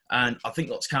 And I think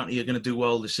Notts County are going to do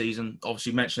well this season.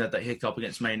 Obviously, you mentioned that hiccup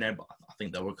against Maidenhead, but I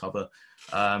think they'll recover.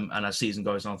 And as season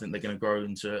goes on, I think they're going to grow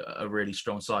into a really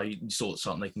strong side. You saw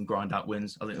something they can grind out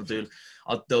wins. I think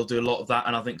they'll do a lot of that.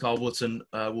 And I think Carl Wootton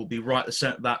will be right at the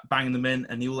centre of that, banging them in,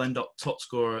 and he will end up top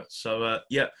scorer. So,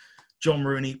 John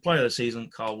Rooney, player of the season,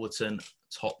 Carl Wootton,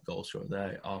 top goal scorer.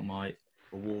 There are my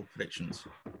award predictions.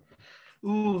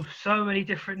 Ooh, so many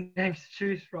different names to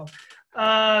choose from.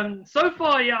 So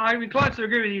far, yeah, I'm inclined to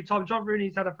agree with you, Tom. John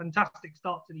Rooney's had a fantastic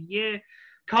start to the year.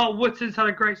 Carl Wootton's had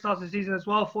a great start to the season as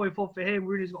well. 44 for him.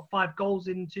 Rooney's got 5 goals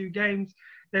in 2 games.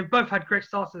 They've both had great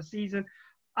starts to the season.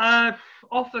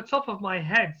 Off the top of my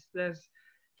head, there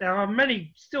are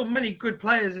still many good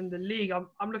players in the league.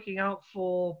 I'm looking out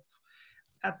for,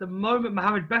 at the moment,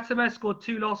 Mohamed Betameh scored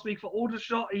 2 last week for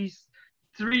Aldershot. He's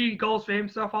 3 goals for him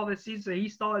so far this season. So he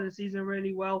started the season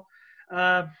really well. Who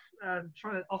else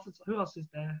is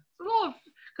there? It's a lot of,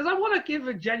 because I want to give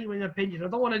a genuine opinion. I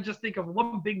don't want to just think of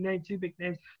one big name, 2 big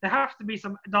names. There have to be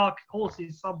some dark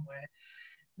horses somewhere.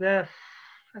 Let's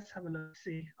have a look.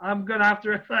 See, I'm going to have to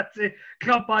refer to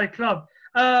club by club.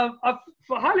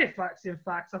 For Halifax, in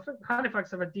fact, I think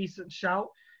Halifax have a decent shout.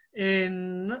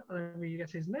 Let me get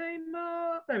his name.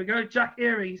 There we go. Jack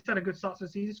Erie. He's had a good start to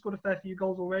the season. Scored a fair few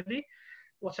goals already.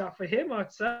 watch out for him,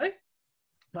 I'd say.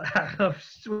 But I've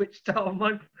switched out on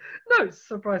my notes.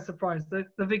 Surprise, surprise. The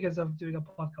vigors of doing a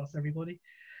podcast, everybody.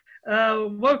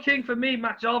 Woking for me,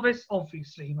 Matt Jarvis.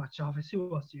 Obviously, Matt Jarvis.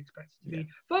 Who else do you expect it to be?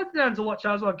 Ferdinand to watch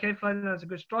out as well. Okay, Ferdinand's a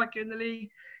good striker in the league.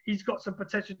 He's got some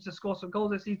potential to score some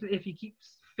goals this season if he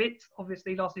keeps fit.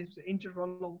 Obviously, last season he was injured for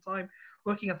a long time.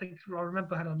 Woking, I think, I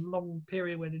remember, had a long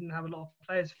period where they didn't have a lot of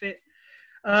players fit.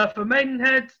 For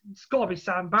Maidenhead, it's got to be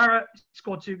Sam Barrett. He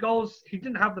scored 2 goals. He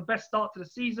didn't have the best start to the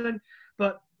season,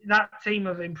 but that team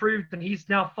have improved, and he's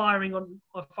now firing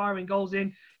goals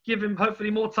in. Give him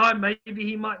hopefully more time. Maybe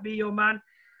he might be your man.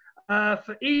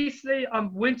 For Eastleigh,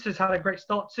 Winters had a great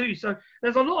start too. So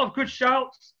there's a lot of good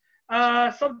shouts.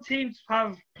 Some teams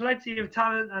have plenty of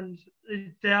talent, and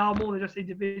they are more than just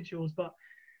individuals. But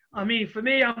I mean, for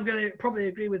me, I'm going to probably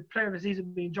agree with player of the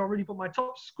season being John Rooney, but my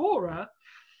top scorer.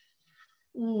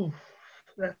 Ooh,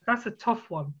 that's a tough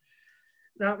one.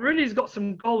 Now, Rooney's got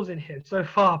some goals in him so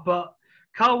far, but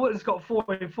Carl Wood's got 4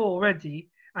 in 4 already,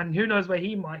 and who knows where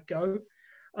he might go.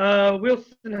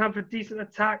 Wilson have a decent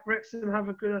attack. Wrexham have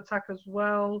a good attack as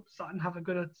well. Sutton have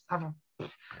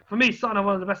for me, Sutton are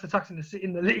one of the best attacks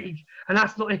in the league, and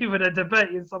that's not even a debate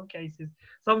in some cases.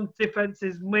 Some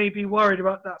defenses may be worried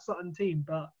about that Sutton team,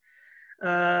 but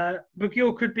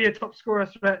McGill could be a top scorer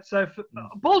threat. So,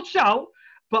 bold shout.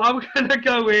 But I'm going to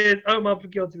go with Omar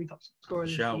McGill to be top scorer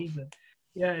this season.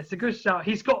 Yeah, it's a good shout.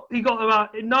 He got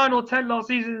about 9 or 10 last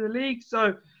season in the league.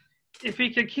 So if he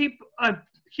can keep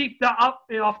that up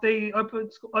after he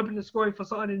opened the scoring for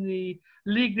Sutton in the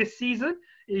league this season,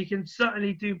 he can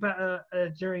certainly do better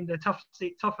during the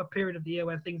tougher period of the year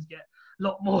when things get a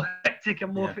lot more hectic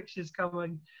and more fixtures come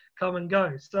and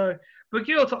go. So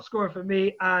McGill top scorer for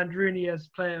me, and Rooney as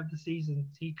player of the season.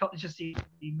 He just seems to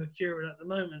be mercurial at the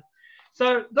moment.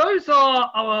 So those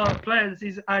are our players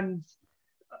and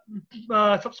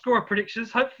top scorer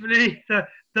predictions. Hopefully they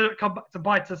don't come back to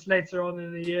bite us later on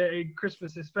in the year, in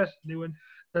Christmas especially, when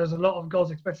there's a lot of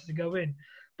goals expected to go in.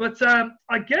 But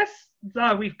I guess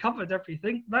we've covered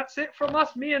everything. That's it from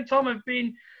us. Me and Tom have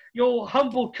been your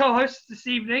humble co-hosts this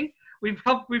evening. We've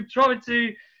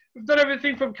done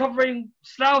everything from covering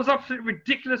Slough's absolutely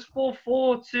ridiculous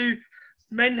 4-4 to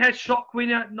Maidenhead shock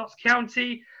win at Notts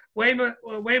County.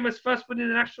 Weymouth's first win in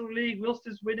the National League,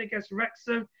 Wilster's win against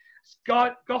Wrexham,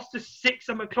 Gloucester's 6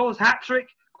 and McClaw's hat-trick.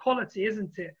 Quality,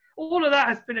 isn't it? All of that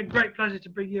has been a great pleasure to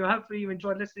bring you. Hopefully you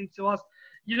enjoyed listening to us.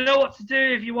 You know what to do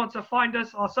if you want to find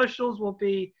us. Our socials will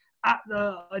be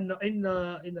in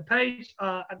the page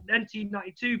at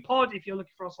NT92 Pod if you're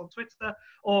looking for us on Twitter,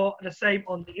 or the same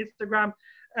on the Instagram.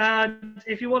 And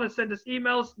if you want to send us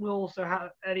emails, we'll also have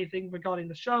anything regarding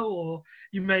the show, or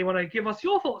you may want to give us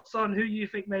your thoughts on who you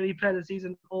think may be player of the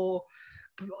season or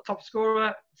top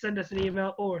scorer. Send us an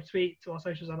email or a tweet to our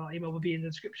socials, and our email will be in the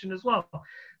description as well.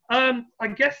 I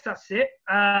guess that's it.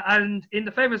 And in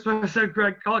the famous words of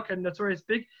Greg Clark and Notorious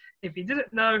Big, if you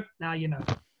didn't know, now you know.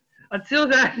 Until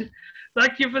then,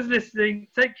 thank you for listening.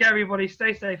 Take care, everybody.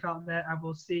 Stay safe out there, and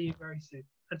we'll see you very soon.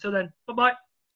 Until then, bye-bye.